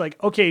victories of just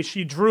like, okay,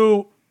 she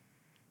drew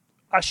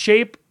a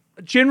shape,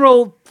 a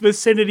general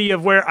vicinity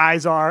of where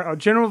eyes are, a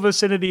general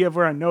vicinity of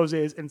where a nose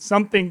is, and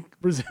something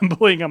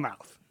resembling a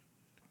mouth.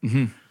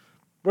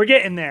 We're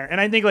getting there. And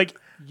I think like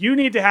you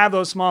need to have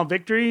those small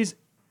victories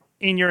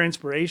in your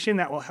inspiration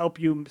that will help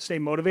you stay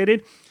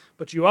motivated.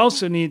 But you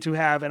also need to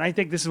have, and I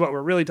think this is what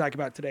we're really talking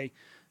about today,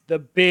 the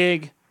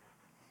big,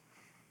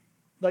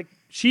 like,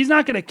 she's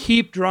not going to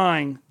keep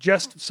drawing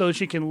just so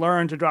she can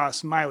learn to draw a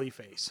smiley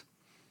face.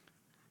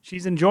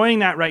 She's enjoying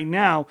that right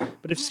now,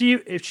 but if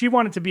she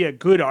wanted to be a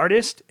good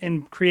artist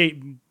and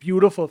create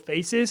beautiful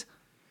faces,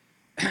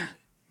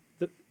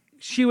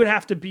 she would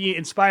have to be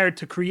inspired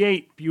to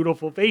create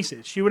beautiful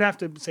faces. She would have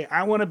to say,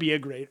 I want to be a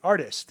great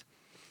artist.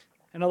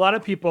 And a lot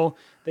of people,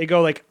 they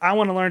go like, I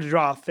want to learn to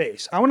draw a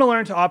face. I want to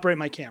learn to operate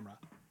my camera.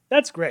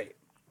 That's great.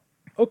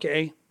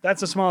 Okay,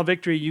 that's a small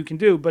victory you can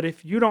do. But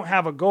if you don't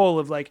have a goal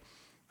of like,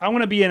 I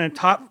want to be in a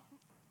top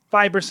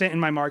 5% in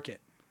my market.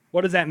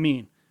 What does that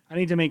mean? I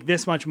need to make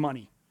this much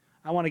money.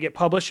 I want to get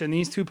published in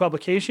these 2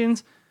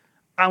 publications.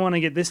 I want to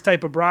get this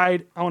type of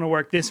bride. I want to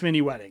work this many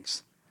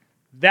weddings.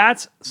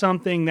 That's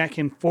something that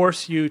can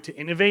force you to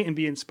innovate and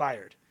be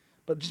inspired.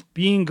 But just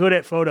being good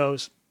at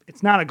photos,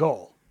 it's not a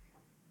goal.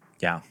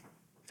 Yeah.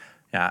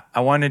 Yeah.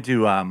 I wanted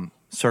to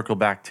circle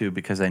back to,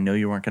 because I know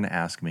you weren't going to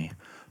ask me,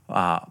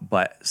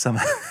 but some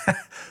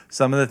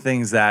of the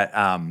things that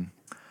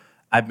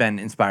I've been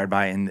inspired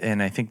by,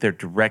 and I think they're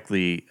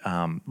directly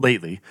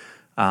lately,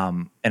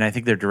 and I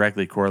think they're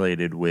directly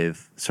correlated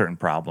with certain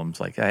problems.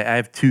 Like I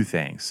have 2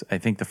 things. I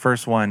think the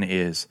first one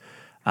is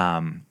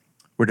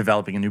we're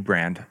developing a new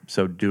brand.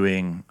 So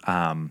doing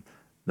the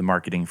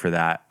marketing for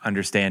that,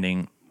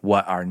 understanding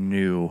what our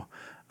new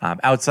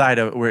outside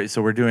of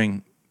we're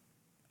doing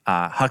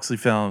Huxley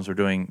Films. We're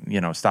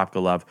doing Stop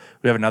Go Love.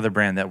 We have another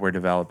brand that we're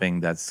developing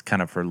that's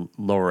kind of for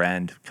lower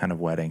end kind of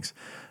weddings.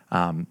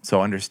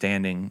 So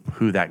understanding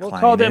who that client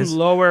is. We'll call them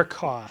lower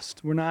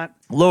cost. We're not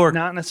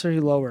necessarily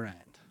lower end.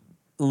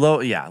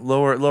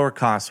 Lower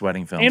cost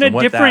wedding films, and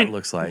what that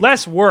looks like.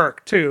 Less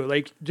work too.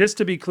 Like, just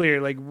to be clear,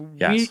 like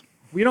yes.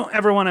 we don't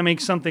ever want to make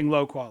something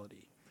low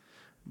quality,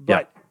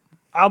 but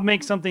I'll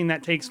make something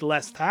that takes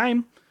less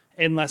time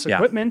and less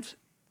equipment.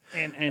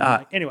 And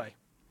anyway.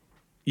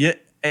 Yeah.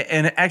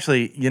 And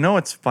actually,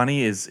 what's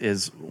funny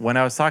is when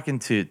I was talking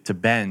to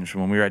Benj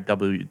when we were at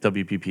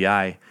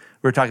WPPI, we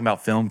were talking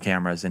about film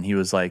cameras, and he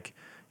was like,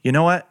 you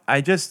know what? I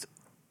just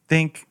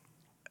think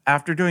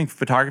after doing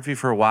photography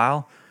for a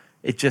while,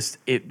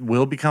 it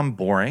will become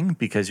boring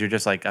because you're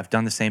just like, I've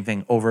done the same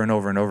thing over and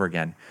over and over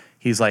again.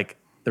 He's like,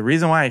 the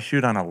reason why I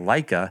shoot on a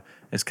Leica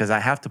is because I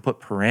have to put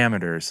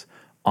parameters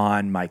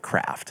on my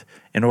craft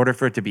in order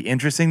for it to be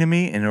interesting to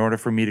me, in order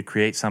for me to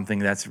create something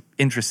that's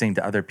interesting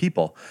to other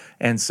people.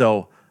 And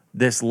so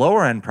this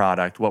lower end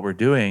product, what we're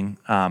doing,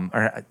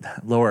 or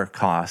lower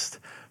cost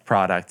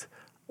product,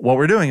 what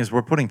we're doing is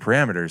we're putting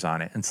parameters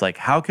on it. It's like,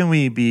 how can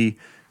we be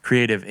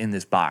creative in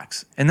this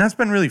box? And that's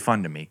been really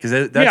fun to me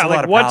because that's a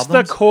lot of what's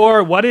problems. The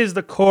core? What is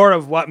the core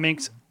of what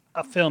makes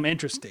a film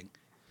interesting?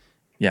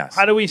 Yes.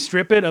 How do we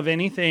strip it of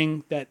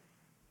anything that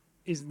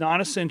is not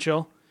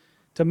essential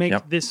to make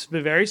this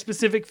very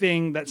specific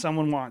thing that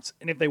someone wants?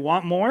 And if they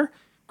want more,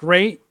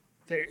 great.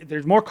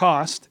 There's more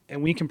cost,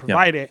 and we can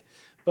provide it.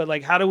 But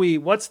like, how do we?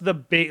 What's the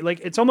like?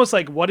 It's almost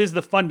like, what is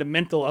the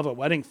fundamental of a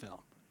wedding film?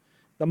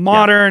 The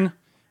modern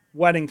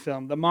wedding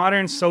film, the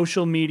modern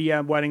social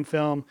media wedding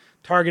film,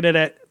 targeted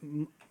at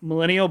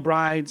millennial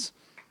brides.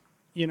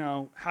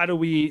 How do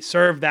we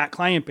serve that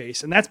client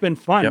base? And that's been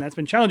fun. That's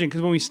been challenging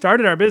because when we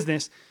started our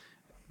business,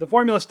 the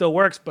formula still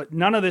works, but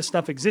none of this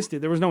stuff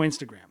existed. There was no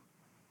Instagram.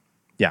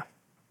 Yeah.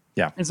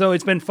 Yeah. And so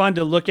it's been fun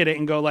to look at it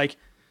and go like,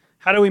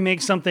 how do we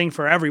make something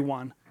for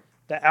everyone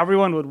that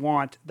everyone would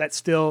want that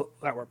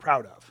we're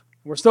proud of?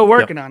 We're still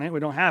working on it.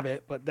 We don't have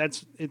it, but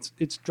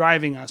it's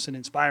driving us and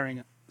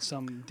inspiring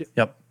some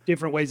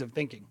different ways of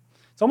thinking.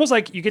 It's almost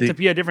like you get to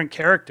be a different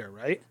character,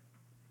 right?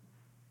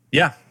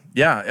 Yeah.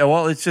 Yeah.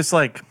 Well, it's just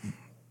like,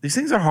 these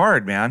things are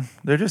hard, man.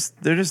 They're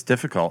just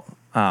difficult.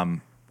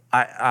 The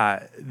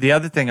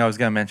other thing I was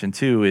going to mention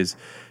too is,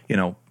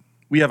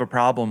 we have a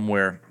problem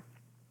where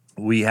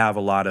we have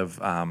a lot of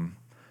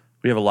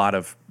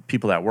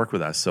people that work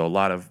with us, so a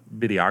lot of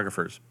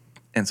videographers,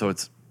 and so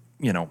it's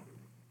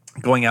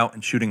going out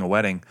and shooting a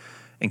wedding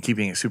and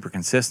keeping it super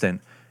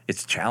consistent.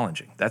 It's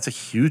challenging. That's a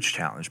huge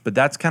challenge, but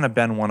that's kind of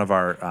been one of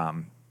our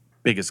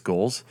biggest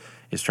goals,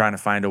 is trying to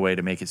find a way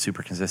to make it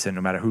super consistent,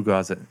 no matter who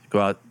goes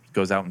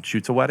out and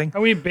shoots a wedding.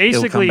 And we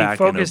basically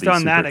focused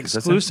on that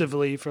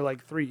exclusively for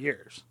like 3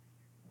 years.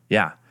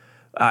 Yeah.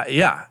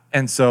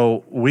 And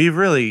so we've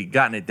really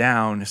gotten it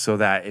down so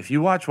that if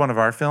you watch one of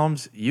our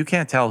films, you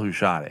can't tell who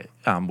shot it,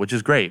 which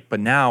is great. But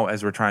now,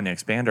 as we're trying to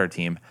expand our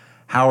team,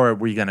 how are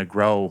we going to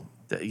grow,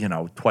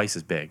 twice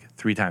as big,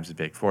 3 times as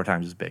big, 4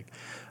 times as big?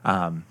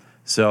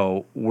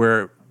 So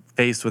we're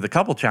faced with a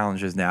couple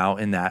challenges now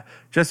in that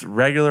just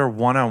regular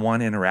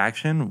one-on-one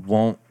interaction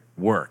won't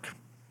work.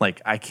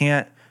 Like, I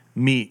can't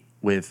meet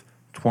with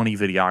 20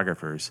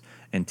 videographers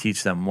and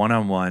teach them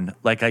one-on-one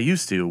like I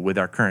used to with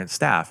our current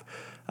staff.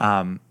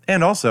 And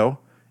also,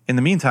 in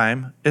the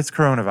meantime, it's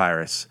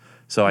coronavirus.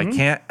 So I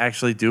can't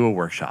actually do a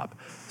workshop.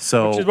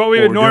 So Which is what we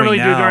would normally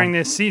do during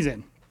this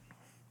season.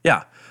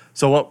 Yeah.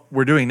 So what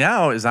we're doing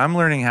now is I'm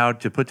learning how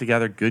to put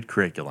together good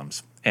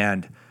curriculums.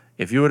 And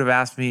if you would have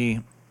asked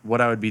me what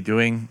I would be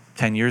doing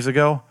 10 years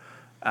ago,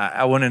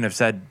 I wouldn't have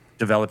said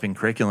developing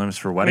curriculums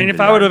for wedding. I mean,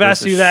 if I would have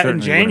asked you that in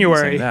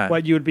January,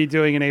 what you would be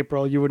doing in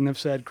April, you wouldn't have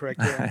said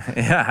curriculum.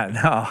 Yeah,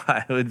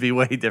 no, it would be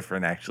way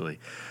different actually.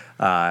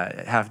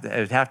 It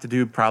would have to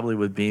do probably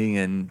with being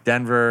in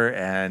Denver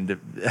and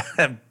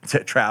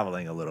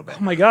traveling a little bit.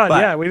 Oh my God,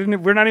 but,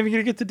 we're not even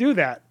going to get to do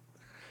that.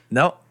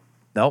 Nope.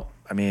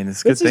 I mean,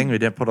 it's a good thing we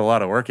didn't put a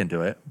lot of work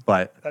into it,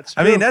 but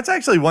I mean, that's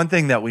actually one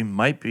thing that we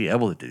might be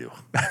able to do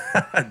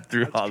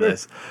through all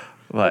this.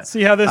 But let's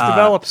see how this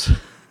develops.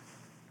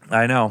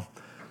 I know,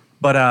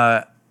 but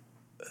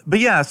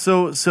yeah,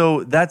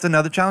 so that's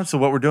another challenge. So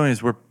what we're doing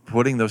is we're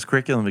putting those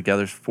curriculum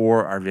together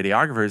for our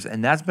videographers,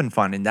 and that's been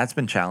fun, and that's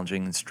been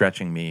challenging and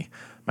stretching me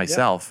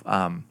myself.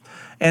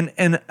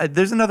 And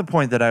there's another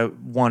point that I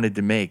wanted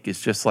to make is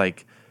just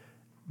like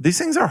these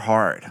things are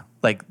hard.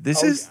 Like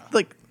this is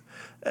like.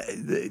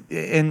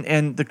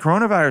 And the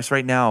coronavirus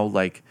right now,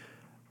 like,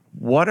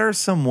 what are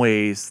some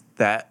ways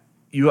that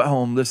you at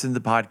home listen to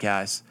the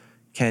podcast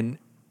can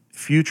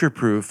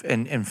future-proof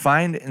and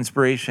find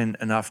inspiration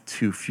enough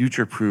to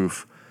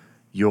future-proof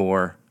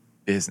your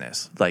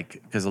business?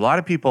 Like, because a lot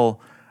of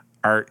people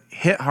are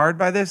hit hard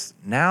by this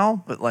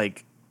now, but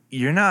like,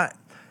 you're not.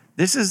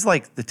 This is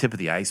like the tip of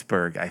the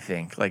iceberg, I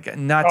think. Like,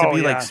 not to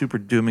be like super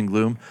doom and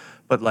gloom,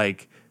 but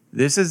like,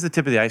 this is the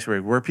tip of the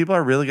iceberg. Where people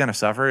are really going to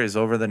suffer is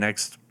over the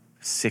next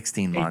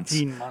 16 months.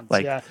 18 months,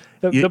 like,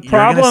 The problems,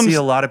 you're going to see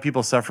a lot of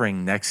people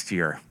suffering next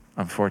year,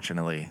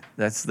 unfortunately.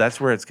 That's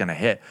where it's going to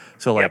hit.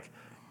 So, like,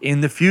 in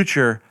the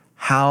future,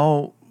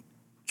 how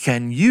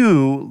can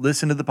you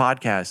listen to the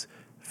podcast,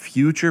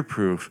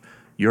 future-proof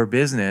your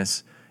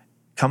business,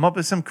 come up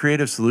with some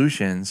creative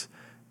solutions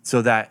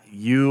so that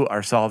you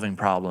are solving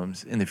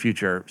problems in the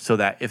future so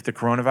that if the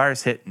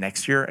coronavirus hit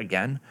next year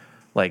again,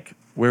 like,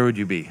 where would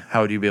you be?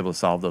 How would you be able to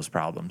solve those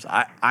problems?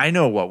 I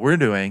know what we're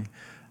doing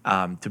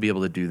to be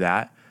able to do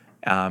that.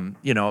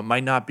 It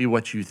might not be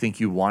what you think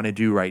you want to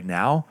do right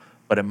now,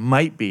 but it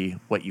might be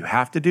what you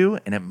have to do,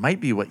 and it might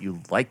be what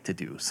you like to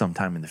do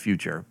sometime in the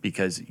future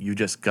because you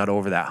just got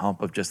over that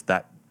hump of just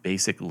that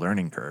basic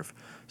learning curve.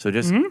 So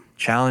just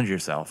challenge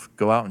yourself.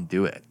 Go out and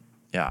do it.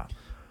 Yeah.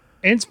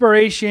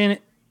 Inspiration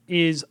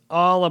is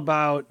all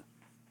about,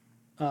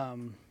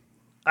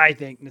 I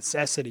think,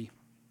 necessity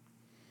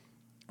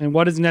and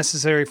what is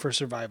necessary for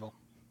survival.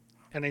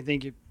 And I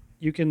think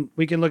we can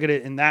look at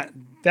it in that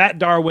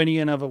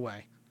Darwinian of a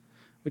way,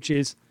 which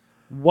is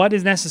what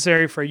is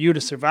necessary for you to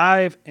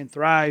survive and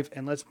thrive,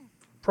 and let's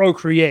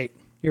procreate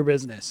your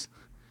business.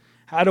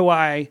 How do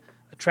I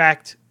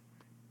attract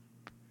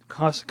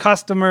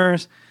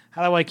customers?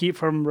 How do I keep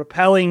from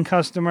repelling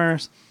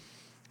customers?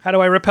 How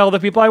do I repel the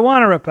people I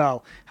want to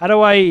repel? How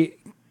do I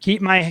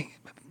keep my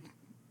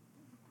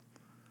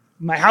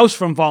house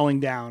from falling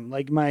down,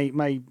 like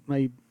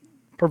my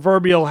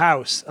proverbial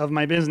house of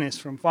my business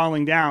from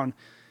falling down?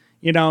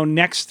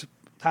 Next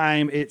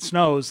time it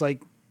snows,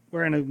 like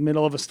we're in the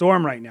middle of a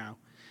storm right now.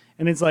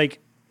 And it's like,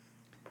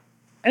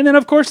 and then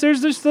of course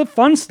there's just the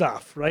fun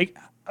stuff, right?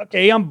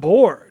 Okay, I'm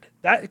bored.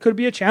 That could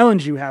be a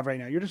challenge you have right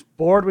now. You're just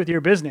bored with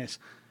your business.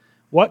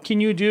 What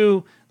can you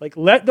do? Like,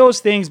 let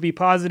those things be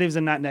positives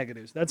and not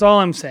negatives. That's all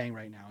I'm saying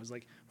right now is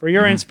like, for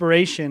your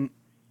inspiration,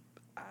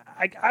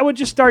 I would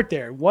just start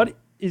there. What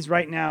is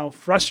right now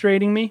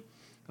frustrating me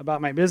about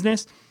my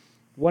business?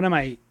 What am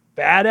I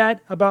bad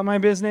at about my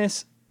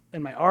business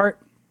and my art?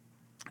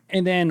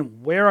 And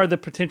then where are the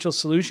potential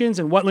solutions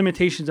and what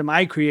limitations am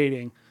I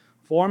creating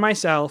for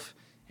myself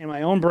and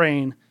my own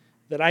brain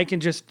that I can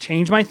just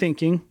change my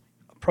thinking,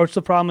 approach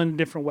the problem in a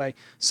different way?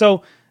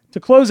 So to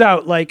close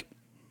out, like,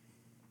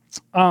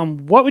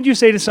 what would you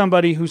say to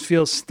somebody who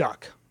feels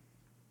stuck?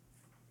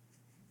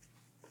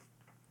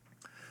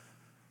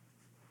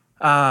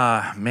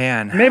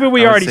 Man. Maybe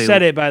we already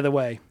said it, by the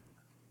way.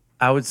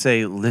 I would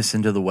say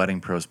listen to the Wedding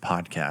Pros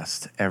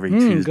podcast every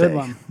Tuesday. Good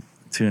one.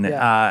 Tune in.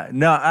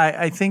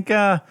 I think,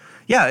 I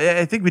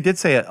think we did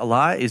say it a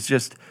lot, is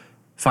just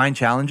find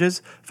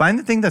challenges. Find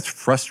the thing that's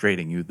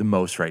frustrating you the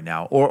most right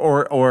now.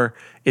 Or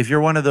if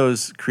you're one of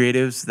those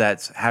creatives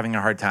that's having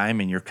a hard time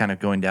and you're kind of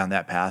going down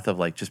that path of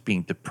like just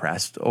being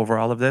depressed over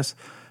all of this,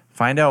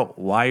 find out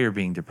why you're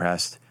being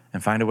depressed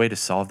and find a way to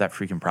solve that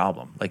freaking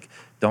problem. Like,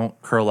 don't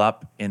curl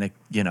up in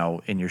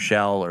in your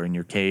shell or in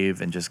your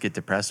cave and just get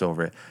depressed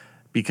over it.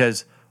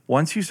 Because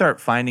once you start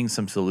finding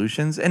some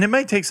solutions, and it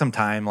might take some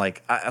time,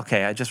 like,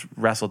 I just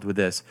wrestled with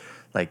this.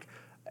 Like,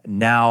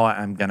 now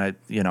I'm going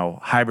to,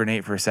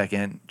 hibernate for a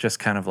second, just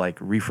kind of like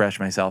refresh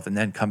myself and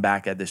then come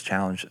back at this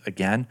challenge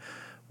again.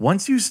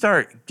 Once you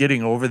start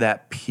getting over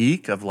that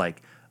peak of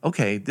like,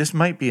 okay, this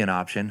might be an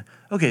option.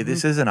 Okay,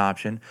 this is an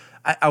option.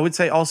 I would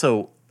say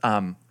also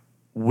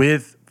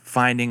with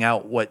finding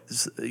out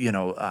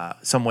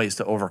some ways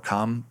to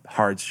overcome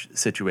hard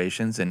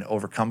situations and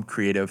overcome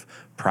creative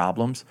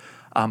problems.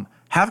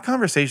 Have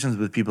conversations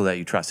with people that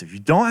you trust. If you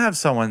don't have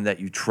someone that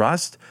you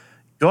trust,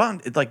 go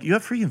out and, like, you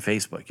have freaking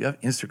Facebook, you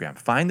have Instagram.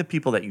 Find the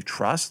people that you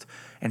trust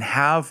and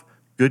have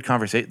good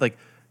conversation, like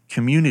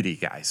community,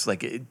 guys.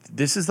 Like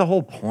this is the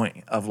whole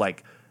point of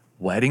like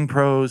Wedding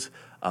Pros,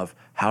 of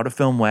how to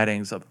film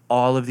weddings, of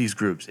all of these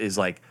groups, is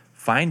like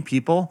find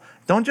people.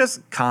 Don't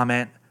just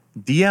comment,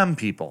 DM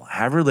people,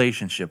 have a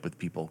relationship with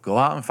people. Go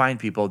out and find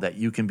people that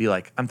you can be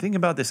like, I'm thinking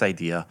about this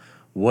idea.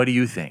 What do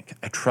you think?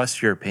 I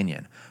trust your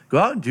opinion. Go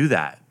out and do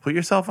that. Put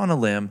yourself on a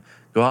limb.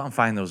 Go out and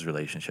find those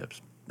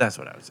relationships. That's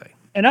what I would say.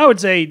 And I would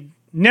say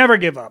never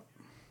give up.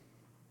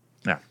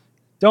 Yeah.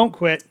 Don't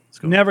quit.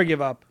 Never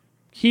give up.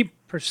 Keep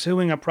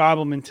pursuing a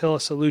problem until a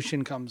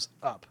solution comes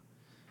up.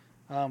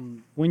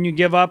 When you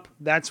give up,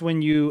 that's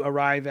when you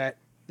arrive at,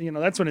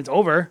 that's when it's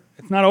over.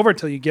 It's not over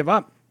till you give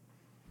up.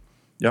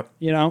 Yep.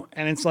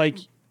 And it's like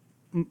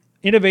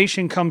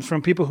innovation comes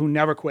from people who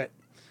never quit.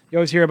 You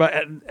always hear about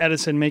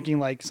Edison making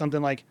like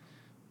something like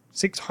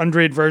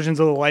 600 versions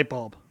of the light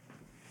bulb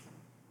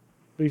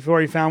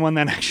before he found one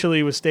that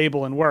actually was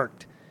stable and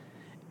worked.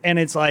 And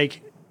it's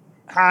like,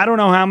 I don't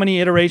know how many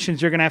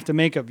iterations you're going to have to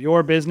make of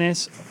your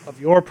business, of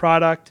your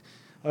product,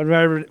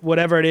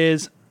 whatever it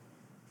is.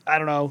 I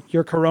don't know,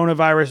 your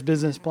coronavirus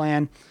business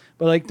plan,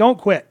 but like, don't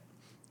quit.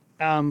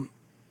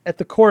 At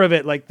the core of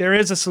it, like there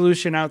is a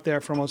solution out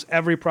there for almost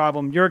every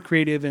problem. You're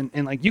creative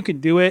and like you can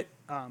do it.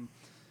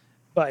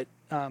 But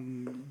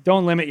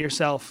don't limit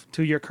yourself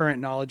to your current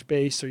knowledge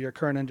base or your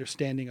current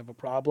understanding of a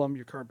problem,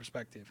 your current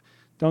perspective.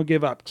 Don't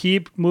give up.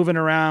 Keep moving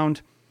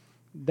around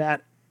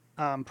that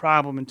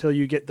problem until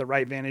you get the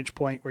right vantage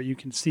point where you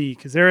can see,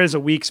 because there is a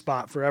weak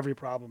spot for every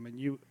problem.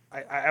 And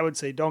I would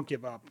say don't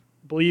give up.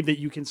 Believe that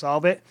you can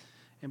solve it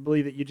and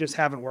believe that you just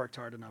haven't worked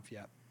hard enough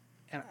yet.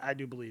 And I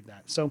do believe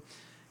that. So,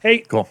 hey,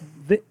 cool.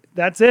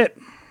 That's it.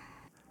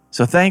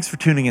 So thanks for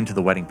tuning into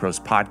the Wedding Pros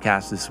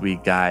podcast this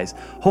week, guys.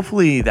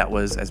 Hopefully that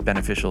was as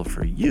beneficial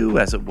for you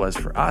as it was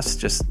for us,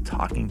 just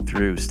talking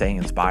through staying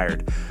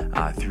inspired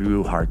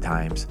through hard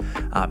times.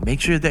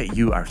 Make sure that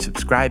you are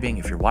subscribing.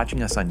 If you're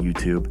watching us on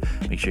YouTube,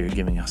 make sure you're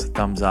giving us a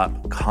thumbs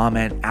up,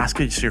 comment, ask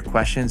us your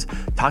questions,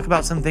 talk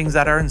about some things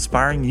that are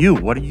inspiring you.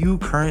 What are you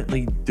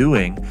currently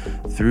doing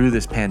through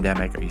this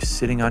pandemic? Are you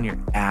sitting on your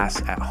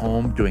ass at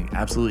home doing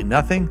absolutely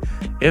nothing?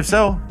 If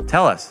so,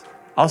 tell us.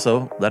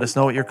 Also, let us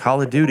know what your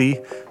Call of Duty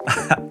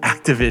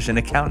Activision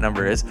account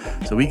number is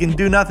so we can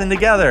do nothing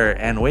together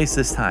and waste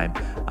this time.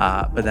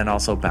 But then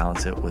also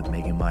balance it with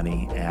making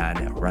money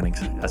and running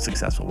a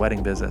successful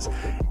wedding business.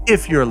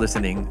 If you're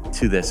listening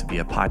to this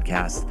via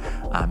podcast,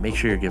 make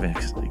sure you're giving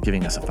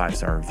us a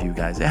 5-star review,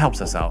 guys. It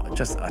helps us out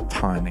just a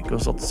ton. It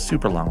goes a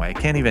super long way. I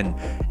can't even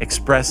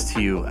express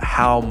to you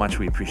how much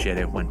we appreciate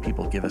it when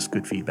people give us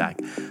good feedback.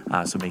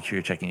 So make sure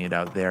you're checking it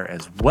out there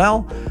as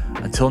well.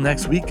 Until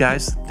next week,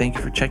 guys, thank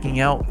you for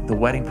checking out the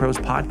Wedding Pros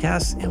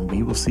podcast, and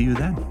we will see you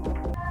then.